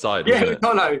hollow inside, yeah, wasn't it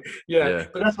was hollow. Yeah.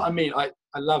 But that's what I mean. I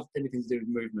love anything to do with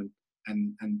movement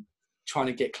and trying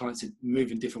to get clients to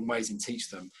move in different ways and teach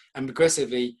them and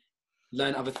progressively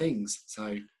learn other things.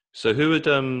 So who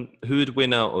would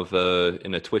win out of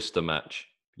in a twister match?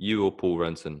 You or Paul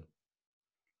Ranson?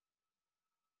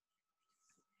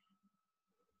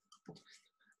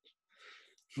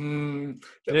 You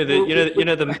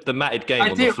know the matted game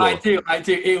on the floor. I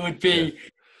do.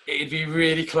 It'd be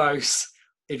really close.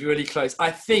 It'd be really close.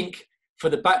 I think for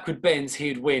the backward bends,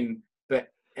 he'd win, but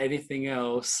anything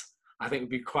else, I think would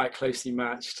be quite closely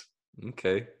matched.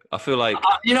 Okay, I feel like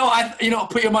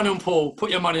put your money on Paul.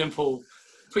 Put your money on Paul.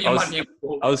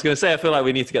 I was going to say, I feel like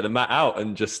we need to get the mat out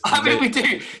and just. I mean, we do.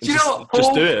 Do you know what, Paul?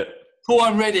 Just do it. Paul,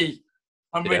 I'm ready.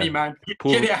 I'm ready, man.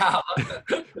 Paul, get it out.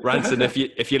 Ranson,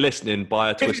 if you're listening, buy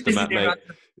a twister mat, mate.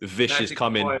 Vish is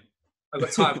coming. I've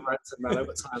got time for Ranson, man. I've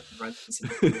got time for Ranson.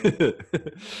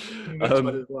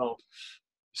 As well.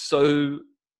 So,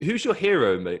 who's your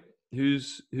hero, mate?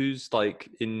 Who's like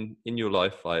in your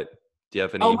life? Like, do you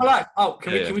have any? Oh, my life. Oh,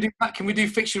 can we do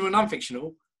fictional and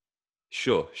non-fictional?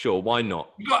 Sure. Why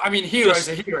not? Heroes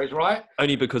are heroes, right?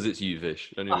 Only because it's you,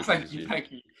 Vish. Thank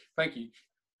you.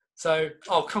 So,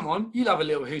 come on. You love a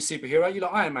little who's superhero. You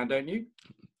like Iron Man, don't you?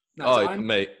 No,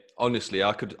 mate. Honestly,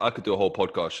 I could do a whole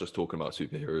podcast just talking about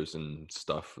superheroes and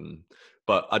stuff,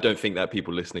 but I don't think that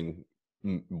people listening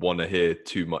want to hear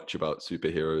too much about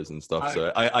superheroes and stuff.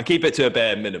 So I keep it to a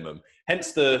bare minimum.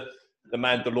 Hence the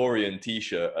Mandalorian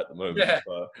T-shirt at the moment. Yeah.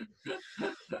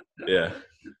 Yeah.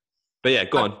 But yeah,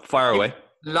 go on, fire away.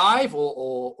 Live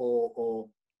or what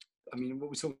are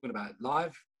we talking about?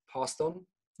 Live, passed on?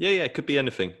 Yeah, it could be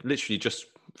anything. Literally, just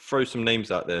throw some names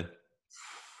out there.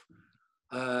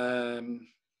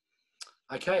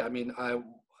 Okay,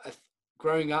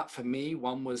 growing up for me,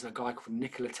 one was a guy called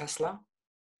Nikola Tesla.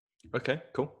 Okay,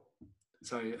 cool.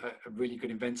 So a really good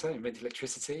inventor, invented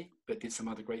electricity, but did some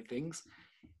other great things.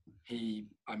 I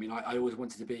always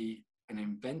wanted to be an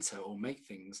inventor or make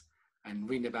things. And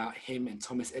reading about him and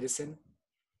Thomas Edison,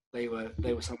 they were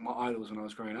some of my idols when I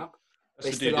was growing up.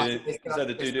 Is that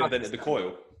the dude who invented the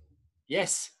coil?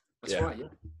 Yes, that's right.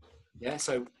 Yeah.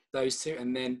 So those two,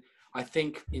 and then I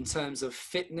think in terms of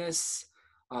fitness,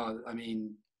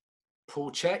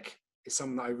 Paul Check is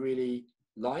someone that I really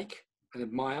like and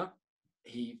admire.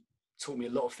 He taught me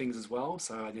a lot of things as well,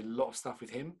 so I did a lot of stuff with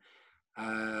him.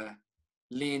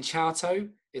 Lian Chowto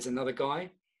is another guy.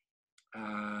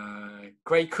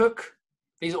 Gray Cook.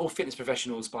 These are all fitness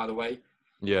professionals, by the way.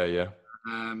 Yeah.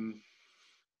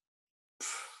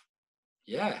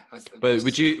 Yeah. But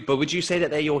would you say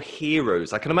that they're your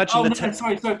heroes? I can imagine Oh, no,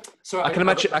 sorry. I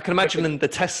can imagine in the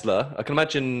Tesla. I can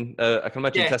imagine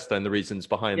Yeah. Tesla and the reasons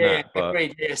behind Yeah, that. But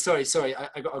agreed. Yeah, sorry.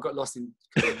 I got lost in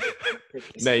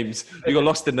names. You got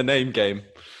lost in the name game.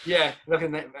 Yeah,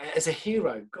 looking at as a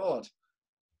hero. God,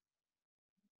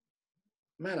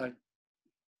 man,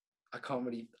 I can't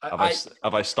really.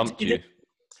 Have I stumped you?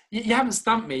 You haven't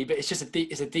stumped me, but it's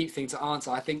a deep thing to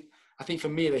answer. I think for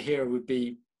me, the hero would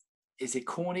be. Is it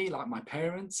corny? Like my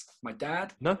parents, my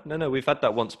dad? No. We've had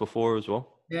that once before as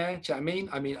well. Yeah, do you know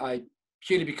what I mean? I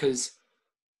purely because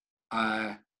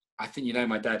I think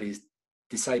my dad is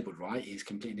disabled, right? He's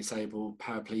completely disabled,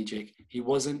 paraplegic. He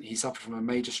wasn't. He suffered from a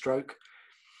major stroke,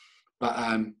 but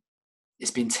it's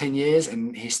been 10 years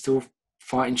and he's still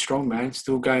fighting strong, man.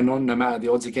 Still going on, no matter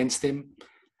the odds against him.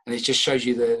 And it just shows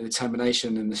you the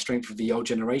determination and the strength of the old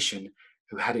generation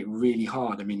who had it really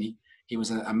hard. I mean, he was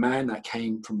a man that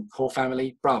came from a poor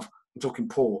family. Bruv, I'm talking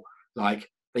poor. Like,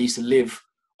 they used to live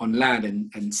on land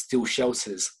and steel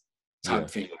shelters type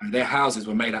thing. And their houses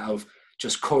were made out of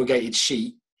just corrugated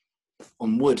sheet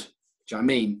on wood. Do you know what I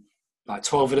mean? Like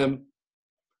 12 of them,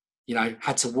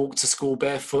 had to walk to school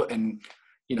barefoot and,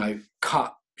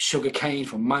 cut sugar cane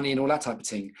for money and all that type of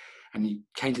thing. And he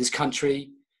came to this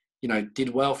country, did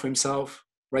well for himself,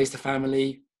 raised a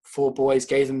family, 4 boys,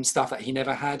 gave them stuff that he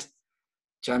never had.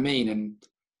 Do you know what I mean?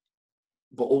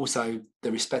 But also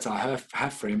the respect I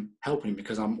have for him, helping him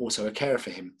because I'm also a carer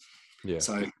for him. Yeah.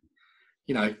 So,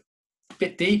 a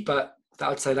bit deep, but I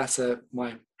would say that's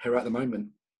my hero at the moment.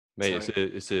 Mate, so.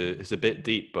 it's a bit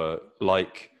deep, but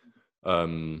like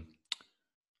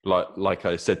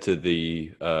I said to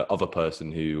the other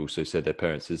person who also said their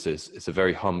parents, it's a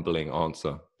very humbling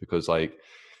answer because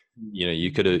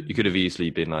you could have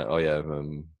easily been like, oh yeah,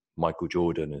 Michael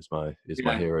Jordan is my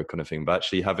hero kind of thing, but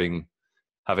actually having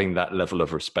that level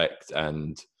of respect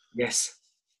and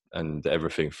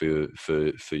everything for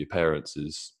your parents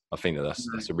is, I think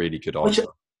that's a really good answer.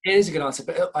 It is a good answer,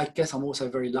 but I guess I'm also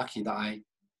very lucky that I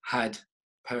had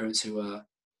parents who were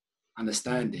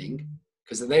understanding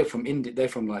because they're from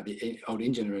like the old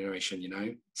Indian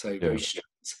generation, so very strict,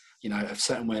 a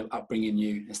certain way of upbringing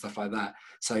you and stuff like that.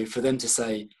 So for them to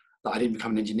say that I didn't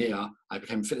become an engineer, I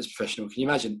became a fitness professional. Can you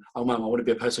imagine? Oh, mum, I want to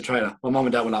be a personal trainer. My mum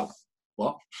and dad were like,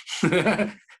 what? I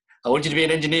want you to be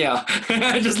an engineer.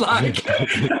 Just like. You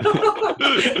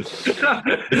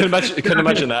can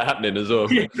imagine that happening as well.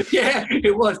 Yeah,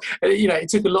 it was. It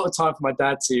took a lot of time for my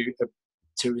dad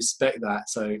to respect that.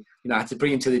 So, I had to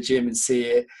bring him to the gym and see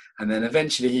it. And then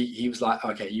eventually he was like,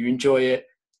 okay, you enjoy it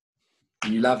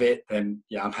and you love it, then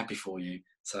yeah, I'm happy for you.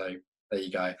 So there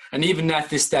you go. And even at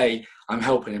this day, I'm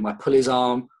helping him. I pull his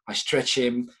arm, I stretch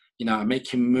him, I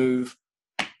make him move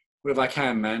wherever I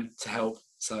can, man, to help.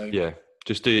 So yeah,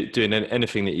 just doing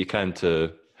anything that you can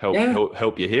to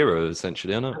help your hero,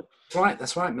 essentially, I know.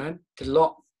 That's right, man. Did a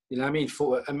lot, you know what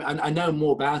I mean? I know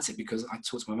more about it because I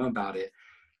talked to my mum about it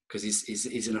because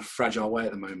he's in a fragile way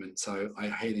at the moment. So I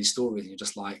hear these stories and you're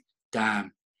just like,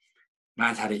 damn,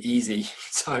 man's had it easy.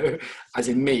 So as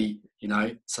in me,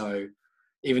 so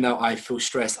even though I feel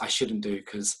stressed, I shouldn't do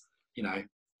because,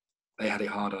 they had it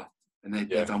harder and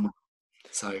they've done well.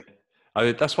 So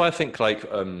that's why I think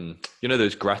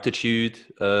those gratitude,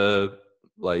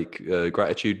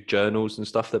 gratitude journals and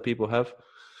stuff that people have.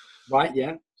 Right.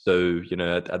 Yeah. So,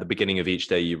 at the beginning of each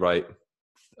day, you write,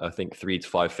 I think 3 to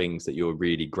 5 things that you're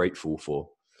really grateful for.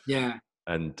 Yeah.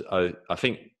 And I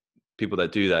think people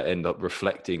that do that end up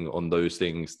reflecting on those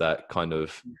things that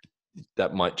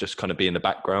might just kind of be in the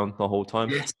background the whole time.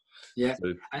 Yes. Yeah.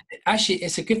 So, actually,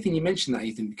 it's a good thing you mentioned that,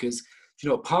 Ethan, because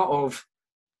part of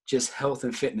just health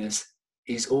and fitness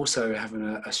is also having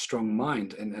a strong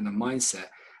mind and a mindset.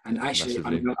 And actually,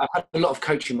 I've had a lot of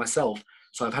coaching myself.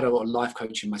 So I've had a lot of life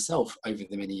coaching myself over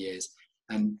the many years.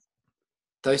 And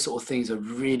those sort of things are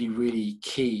really, really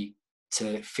key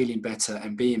to feeling better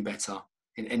and being better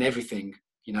in everything,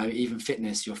 even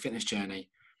fitness, your fitness journey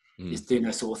is doing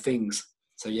those sort of things.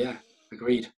 So yeah,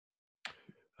 agreed.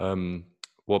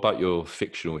 What about your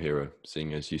fictional hero,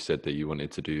 seeing as you said that you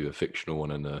wanted to do a fictional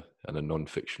one and a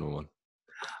non-fictional one?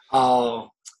 Oh,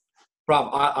 bruv,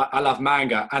 I love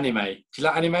manga, anime. Do you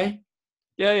like anime?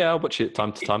 Yeah, I'll watch it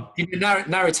time to time.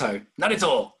 Naruto.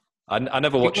 I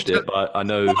never watched it, but I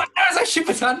know.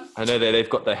 I know that they've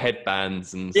got the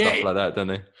headbands and stuff like that, don't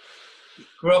they?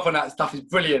 Grew up on that stuff. Is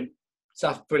brilliant.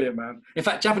 Stuff's brilliant, man. In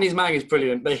fact, Japanese manga is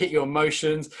brilliant. They hit your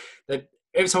emotions.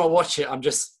 Every time I watch it, I'm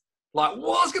just like,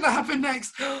 what's going to happen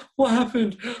next? What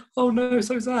happened? Oh no,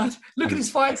 so sad. Look at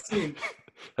this fight scene.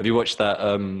 Have you watched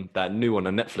that new one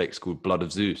on Netflix called Blood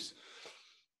of Zeus?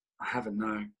 I haven't,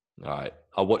 no. All right.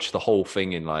 I watched the whole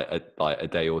thing in like a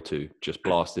day or two. Just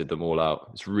blasted them all out.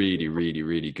 It's really, really,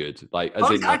 really good. Like as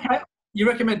in, like, okay. You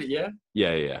recommend it, yeah?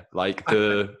 yeah. Like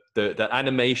the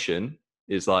animation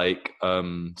is like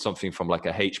something from like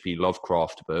a H.P.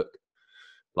 Lovecraft book.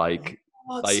 Like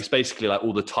What? like it's basically like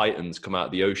all the titans come out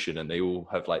of the ocean and they all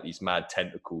have like these mad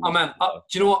tentacles. Oh man, do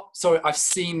you know what? Sorry, I've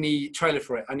seen the trailer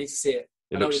for it. I need to see it.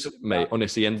 It I know what looks, you're talking mate, about.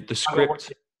 honestly, and I gotta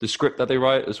watch it. the script that they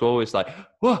write as well is like,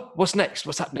 what's next?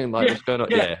 What's happening? Like, Yeah, what's going on?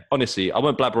 yeah. Yeah, honestly, I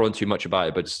won't blabber on too much about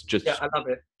it, but Yeah, I love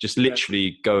it. just Yeah.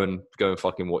 literally go and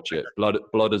fucking watch it.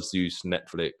 Blood of Zeus,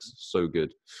 Netflix, so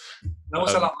good. And I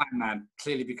also like Iron Man,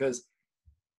 clearly because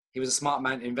he was a smart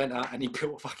man, inventor, and he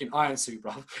built a fucking iron suit,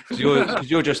 bro.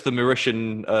 Because you're just the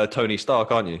Mauritian Tony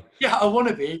Stark, aren't you? Yeah, I want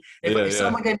to be. If Yeah.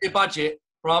 someone gave me a budget,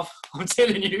 bruv, I'm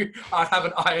telling you, I'd have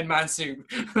an Iron Man suit.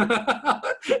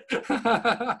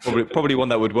 Probably one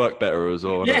that would work better as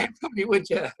well. Yeah, probably would,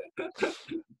 yeah.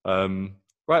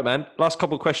 Right, man. Last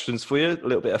couple of questions for you. A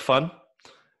little bit of fun.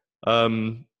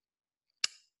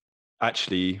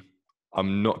 Actually,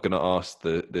 I'm not going to ask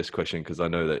this question because I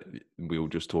know that we'll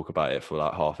just talk about it for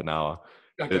like half an hour.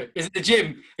 Okay. Is it the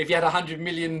gym? If you had 100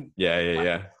 million... Yeah.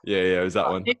 It was that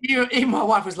one. Even my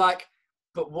wife was like,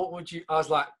 but what would you... I was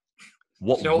like...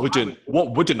 What wouldn't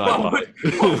I buy?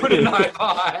 What wouldn't I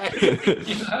buy?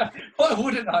 What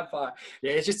wouldn't I buy?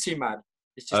 Yeah, it's just too mad.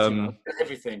 It's just too mad.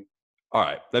 Everything. All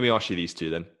right, let me ask you these two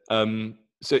then.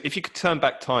 So if you could turn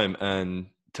back time and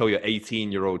tell your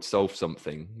 18-year-old self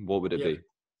something, what would it be?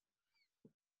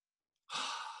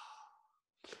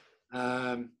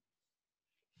 God,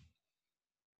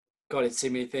 it's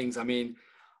too many things. I mean,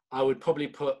 I would probably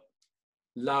put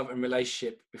love and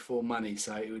relationship before money.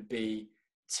 So it would be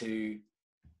to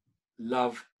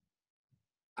love,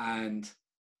 and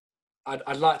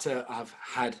I'd like to have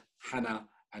had Hannah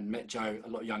and met Joe a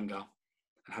lot younger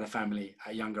and had a family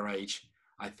at a younger age,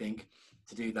 I think,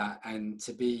 to do that, and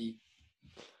to be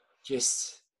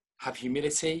just have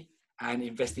humility and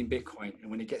invest in Bitcoin.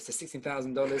 And when it gets to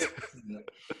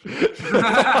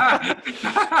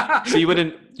 $16,000, so you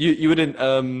wouldn't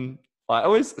I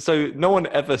always, so no one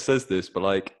ever says this, but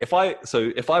like if I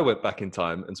went back in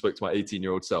time and spoke to my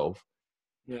 18-year-old self,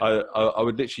 yeah. I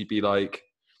would literally be like,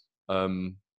 I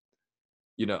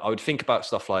would think about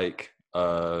stuff like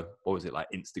what was it, like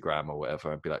Instagram or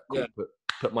whatever, and be like, cool, yeah.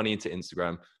 put money into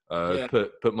Instagram,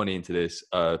 put money into this.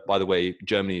 By the way,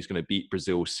 Germany is going to beat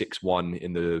Brazil 6-1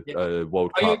 in the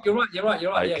World Cup. You're right.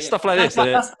 Like, stuff like this.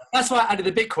 That's why I added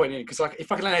the Bitcoin in, because like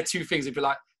if I can only add two things, it'd be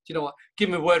like, do you know what? Give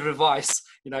me a word of advice.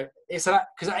 It's that,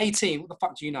 because at 18, what the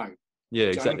fuck do you know? Yeah,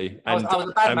 exactly. I was a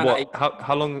bad man. What?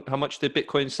 How much did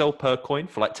Bitcoin sell per coin?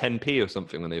 For like 10p or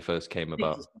something when they first came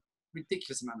about.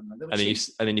 Ridiculous amount of money.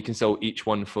 And then you can sell each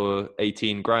one for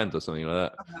 18 grand or something like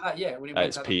that. Something like that, yeah. When it at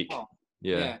its peak.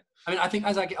 Yeah. I mean, I think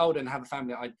as I get older and have a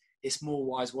family, it's more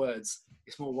wise words.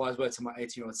 It's more wise words to my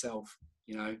 18-year-old self.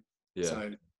 Yeah.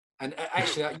 So, and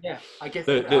actually, I guess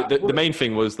the main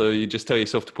thing was though, you just tell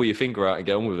yourself to pull your finger out and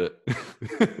get on with it.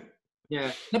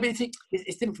 Yeah. No, but it's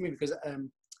different for me because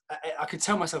I could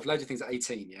tell myself loads of things at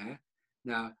 18. Yeah.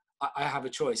 Now I have a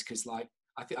choice because, like,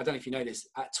 I don't know if you know this.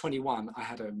 At 21, I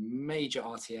had a major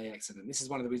RTA accident. This is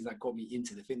one of the reasons that got me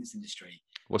into the fitness industry.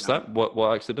 What's that?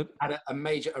 What accident? I had a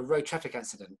major road traffic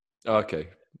accident. Oh, okay.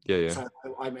 Yeah. So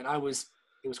I mean, it was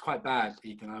quite bad,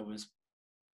 Ethan. I was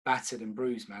battered and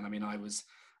bruised, man. I mean, I was.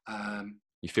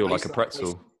 You feel like a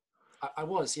pretzel. I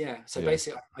was, yeah. So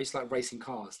basically, I used to like racing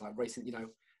cars, have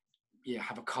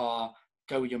a car,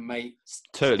 go with your mate.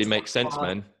 Totally makes sense,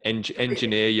 man.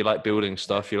 Engineer, you like building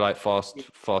stuff, you like fast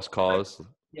cars.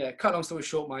 Yeah, cut long story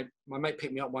short, my mate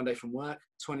picked me up one day from work,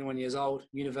 21 years old,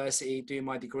 university, doing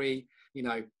my degree,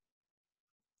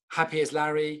 happy as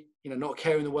Larry, not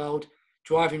caring the world,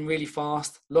 driving really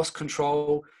fast, lost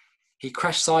control. He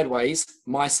crashed sideways,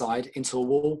 my side, into a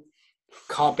wall,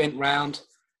 car bent round.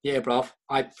 Yeah, bruv.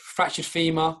 I fractured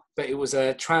femur, but it was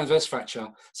a transverse fracture.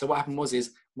 So what happened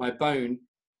was my bone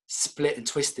split and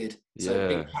twisted. So a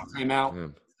big cut came out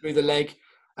through the leg.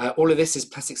 All of this is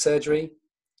plastic surgery.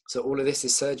 So all of this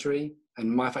is surgery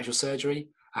and myofascial surgery.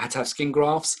 I had to have skin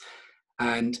grafts.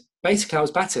 And basically I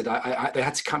was battered. They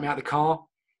had to cut me out of the car,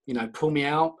 pull me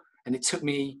out. And it took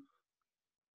me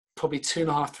probably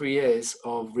 2.5, 3 years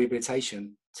of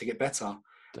rehabilitation to get better.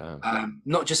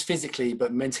 Not just physically,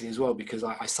 but mentally as well, because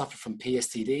I suffered from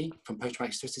PSTD, from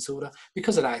post-traumatic stress disorder,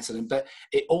 because of that accident. But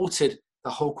it altered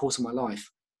the whole course of my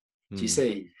life. Do you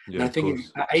see? Yeah, and I think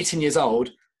at 18 years old,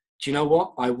 do you know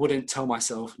what? I wouldn't tell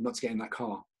myself not to get in that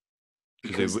car.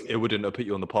 Because it wouldn't have put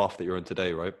you on the path that you're on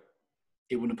today, right?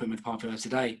 It wouldn't have put me on the path I'm on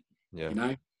today. Yeah.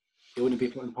 It wouldn't be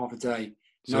put on the path of today.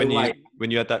 So No way. when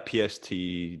you had that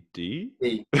PSTD,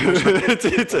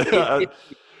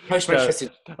 Post-traumatic stress.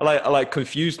 I like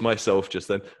confused myself just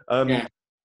then. Yeah.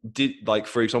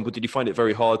 For example, did you find it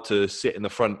very hard to sit in the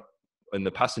front in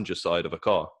the passenger side of a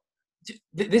car?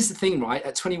 This is the thing, right?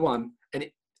 At 21, and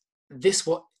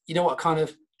what kind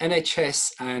of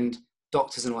NHS and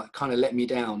doctors and what kind of let me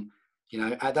down.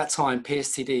 At that time,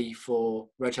 PSTD for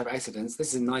road traffic accidents, this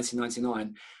is in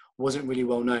 1999, wasn't really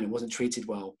well known. It wasn't treated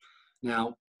well.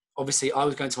 Now, obviously, I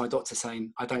was going to my doctor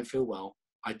saying, I don't feel well.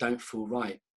 I don't feel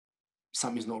right.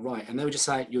 Something's not right. And they would just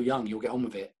say, you're young, you'll get on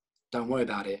with it. Don't worry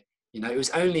about it. It was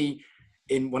only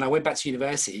when I went back to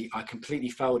university, I completely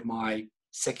failed my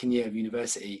second year of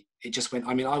university. It just went,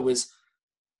 I was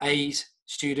A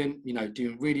student,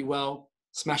 doing really well,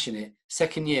 smashing it.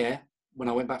 Second year, when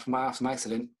I went back from my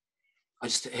accident,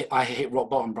 I hit rock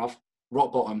bottom, bruv.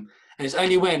 Rock bottom. And it's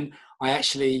only when I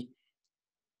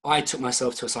took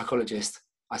myself to a psychologist.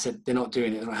 I said, they're not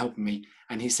doing it, they're not helping me.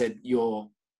 And he said, you're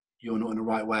not in the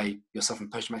right way. You're suffering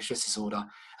post-traumatic stress disorder.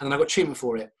 And then I got treatment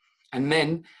for it. And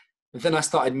then I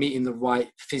started meeting the right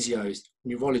physios,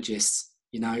 neurologists,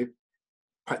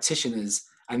 practitioners.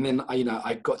 And then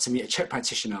I got to meet a Czech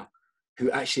practitioner who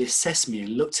actually assessed me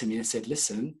and looked at me and said,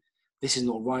 listen, this is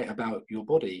not right about your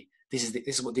body. This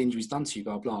is what the injury's done to you,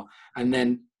 blah, blah. And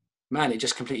then, man, it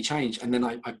just completely changed. And then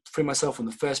I threw myself on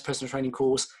the first personal training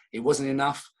course. It wasn't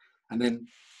enough. And then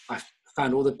I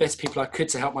found all the best people I could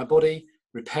to help my body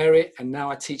repair it. And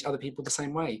now I teach other people the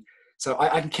same way. So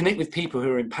I can connect with people who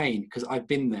are in pain because I've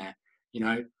been there.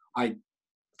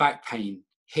 Back pain,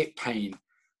 hip pain,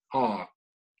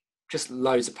 just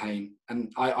loads of pain.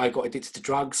 And I got addicted to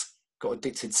drugs, got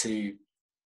addicted to,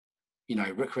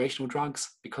 recreational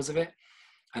drugs because of it.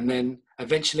 And then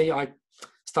eventually I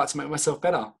started to make myself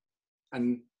better.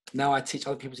 And now I teach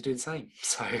other people to do the same.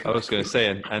 So I was going to say,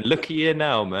 and look at you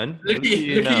now, man. Look at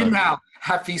you now.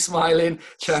 Happy, smiling.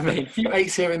 A few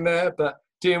aches here and there, but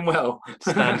doing well.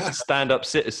 Stand-up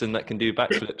citizen that can do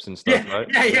backflips and stuff, right?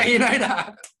 Yeah, you know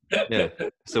that. Yeah.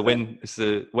 So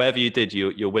whatever you did,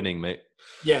 you're winning, mate.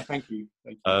 Yeah, thank you.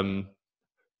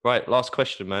 Right, last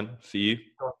question, man, for you.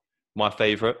 My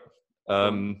favourite.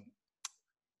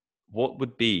 What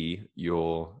would be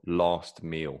your last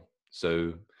meal?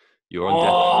 So you're on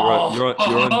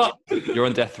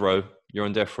death row. You're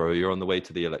on death row. You're on the way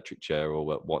to the electric chair or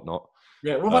whatnot.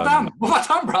 Yeah, what have I done? What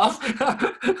have I done,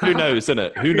 bruv? Who knows,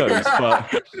 innit? Who knows?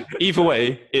 But either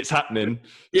way, it's happening.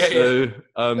 Yeah, so,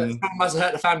 Someone must have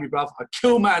hurt the family, bruv. I'd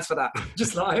kill man for that.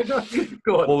 Just like,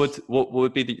 go on. What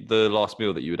would be the last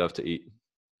meal that you would have to eat?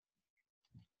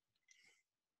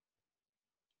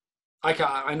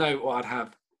 I know what I'd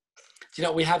have. Do you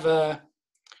know, we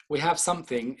have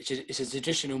something, it's a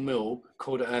traditional meal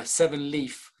called a 7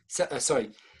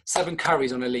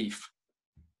 curries on a leaf.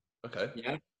 Okay.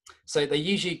 Yeah. So they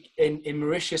usually, in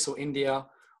Mauritius or India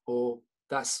or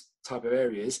that type of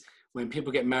areas, when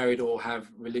people get married or have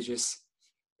religious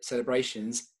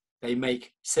celebrations, they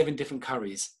make 7 different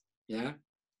curries. Yeah.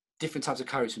 Different types of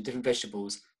curries from different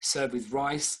vegetables served with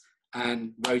rice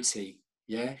and roti.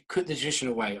 Yeah. Cooked the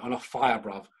traditional way on a fire,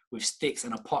 bruv, with sticks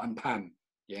and a pot and pan.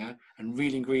 Yeah. And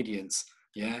real ingredients.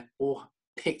 Yeah. All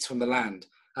picked from the land.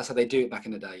 That's how they do it back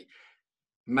in the day.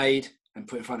 Made and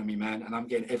put in front of me, man, and I'm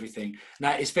getting everything.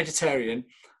 Now, it's vegetarian,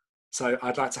 so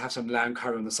I'd like to have some lamb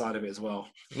curry on the side of it as well.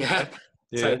 Yeah.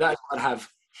 So that's what I'd have.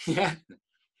 Yeah.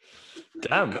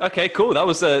 Damn. Okay, cool. That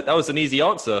was an easy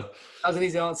answer. That was an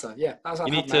easy answer. Yeah. That's what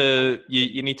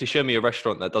you need to show me a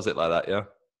restaurant that does it like that, yeah?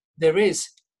 There is.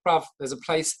 Bruv, there's a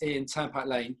place in Turnpike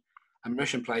Lane, a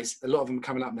Mauritian place. A lot of them are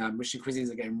coming up now. Mauritian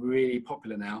cuisines are getting really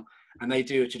popular now, and they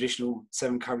do a traditional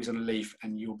 7 curries on a leaf,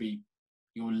 and you'll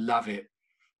love it.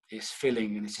 It's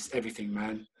filling and it's just everything,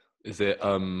 man. Is it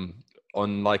on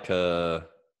like a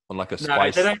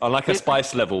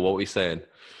spice level? What are we saying?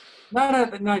 No.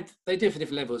 They do it for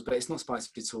different levels, but it's not spicy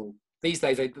at all. These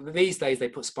days they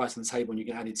put spice on the table and you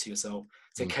can add it to yourself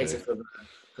to cater for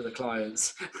the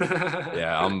clients.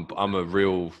 Yeah, I'm a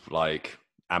real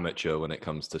amateur when it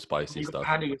comes to spicy stuff. You got to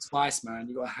handle your spice, man.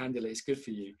 You got to handle it. It's good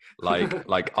for you. What's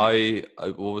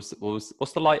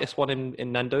the lightest one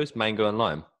in Nando's? Mango and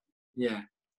lime. Yeah.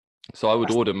 So I would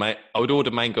order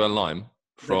mango and lime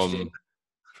from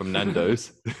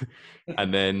Nando's,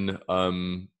 and then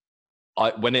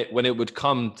when it would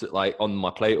come to on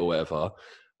my plate or whatever,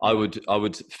 I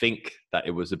would think that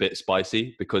it was a bit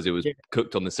spicy because it was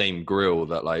cooked on the same grill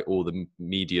that all the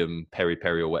medium peri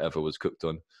peri or whatever was cooked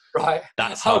on. Right.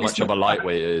 That's how much of a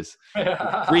lightweight it is.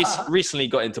 Recently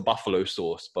got into buffalo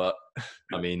sauce, but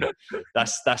I mean,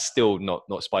 that's still not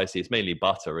spicy. It's mainly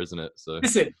butter, isn't it? So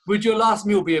listen, would your last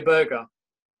meal be a burger?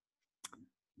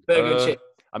 Burger and chips?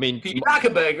 I mean, You like a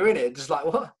burger, innit? Just like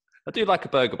what? I do like a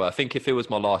burger, but I think if it was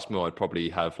my last meal, I'd probably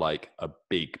have like a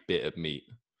big bit of meat.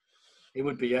 It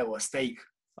would be, yeah, what, steak?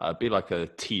 It'd be like a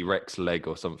T-Rex leg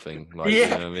or something. Like, you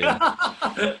know what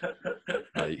I mean?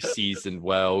 Like seasoned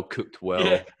well, cooked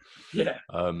well. Yeah.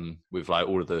 With like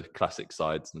all of the classic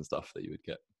sides and stuff that you would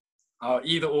get. Oh,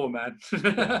 either or, man.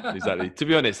 Yeah, exactly. To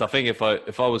be honest, I think if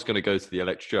I was going to go to the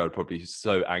electric chair, I'd probably be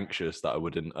so anxious that I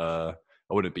wouldn't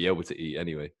be able to eat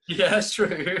anyway. Yeah, that's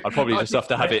true. I'd probably just have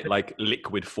to have it like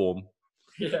liquid form.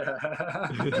 Yeah.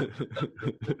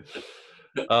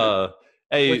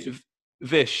 Hey,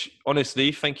 Vish,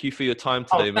 honestly, thank you for your time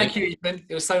today, mate. Thank you, Ethan.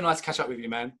 It was so nice to catch up with you,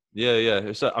 man.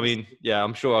 Yeah. So, I mean, yeah,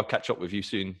 I'm sure I'll catch up with you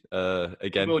soon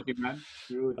again. You will do, man.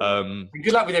 You will do.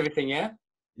 Good luck with everything, yeah?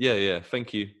 Yeah.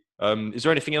 Thank you. Is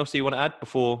there anything else that you want to add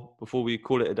before we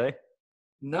call it a day?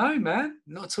 No, man,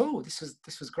 not at all. This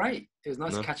was great. It was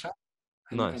nice to catch up.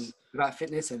 And about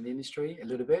fitness and the industry a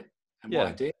little bit and what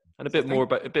I do. And a bit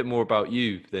more about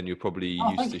you than you're probably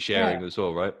used to sharing as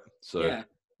well, right? So yeah,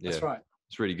 that's right.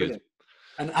 It's really good. Brilliant.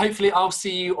 And hopefully I'll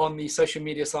see you on the social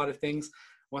media side of things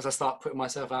once I start putting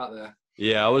myself out there.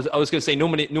 Yeah, I was going to say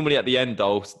normally at the end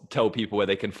I'll tell people where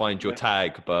they can find your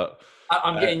tag, but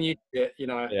I'm getting used to it, you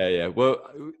know. Yeah. Well,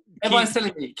 everyone's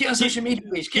telling me get on social media,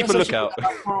 please. Keep a lookout.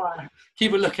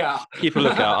 Keep a lookout. Keep a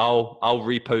lookout. I'll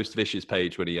repost Vish's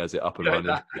page when he has it up and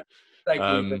running. Thank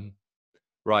you.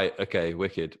 Right. Okay.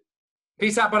 Wicked.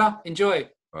 Peace out, brother. Enjoy.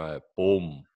 All right. Boom.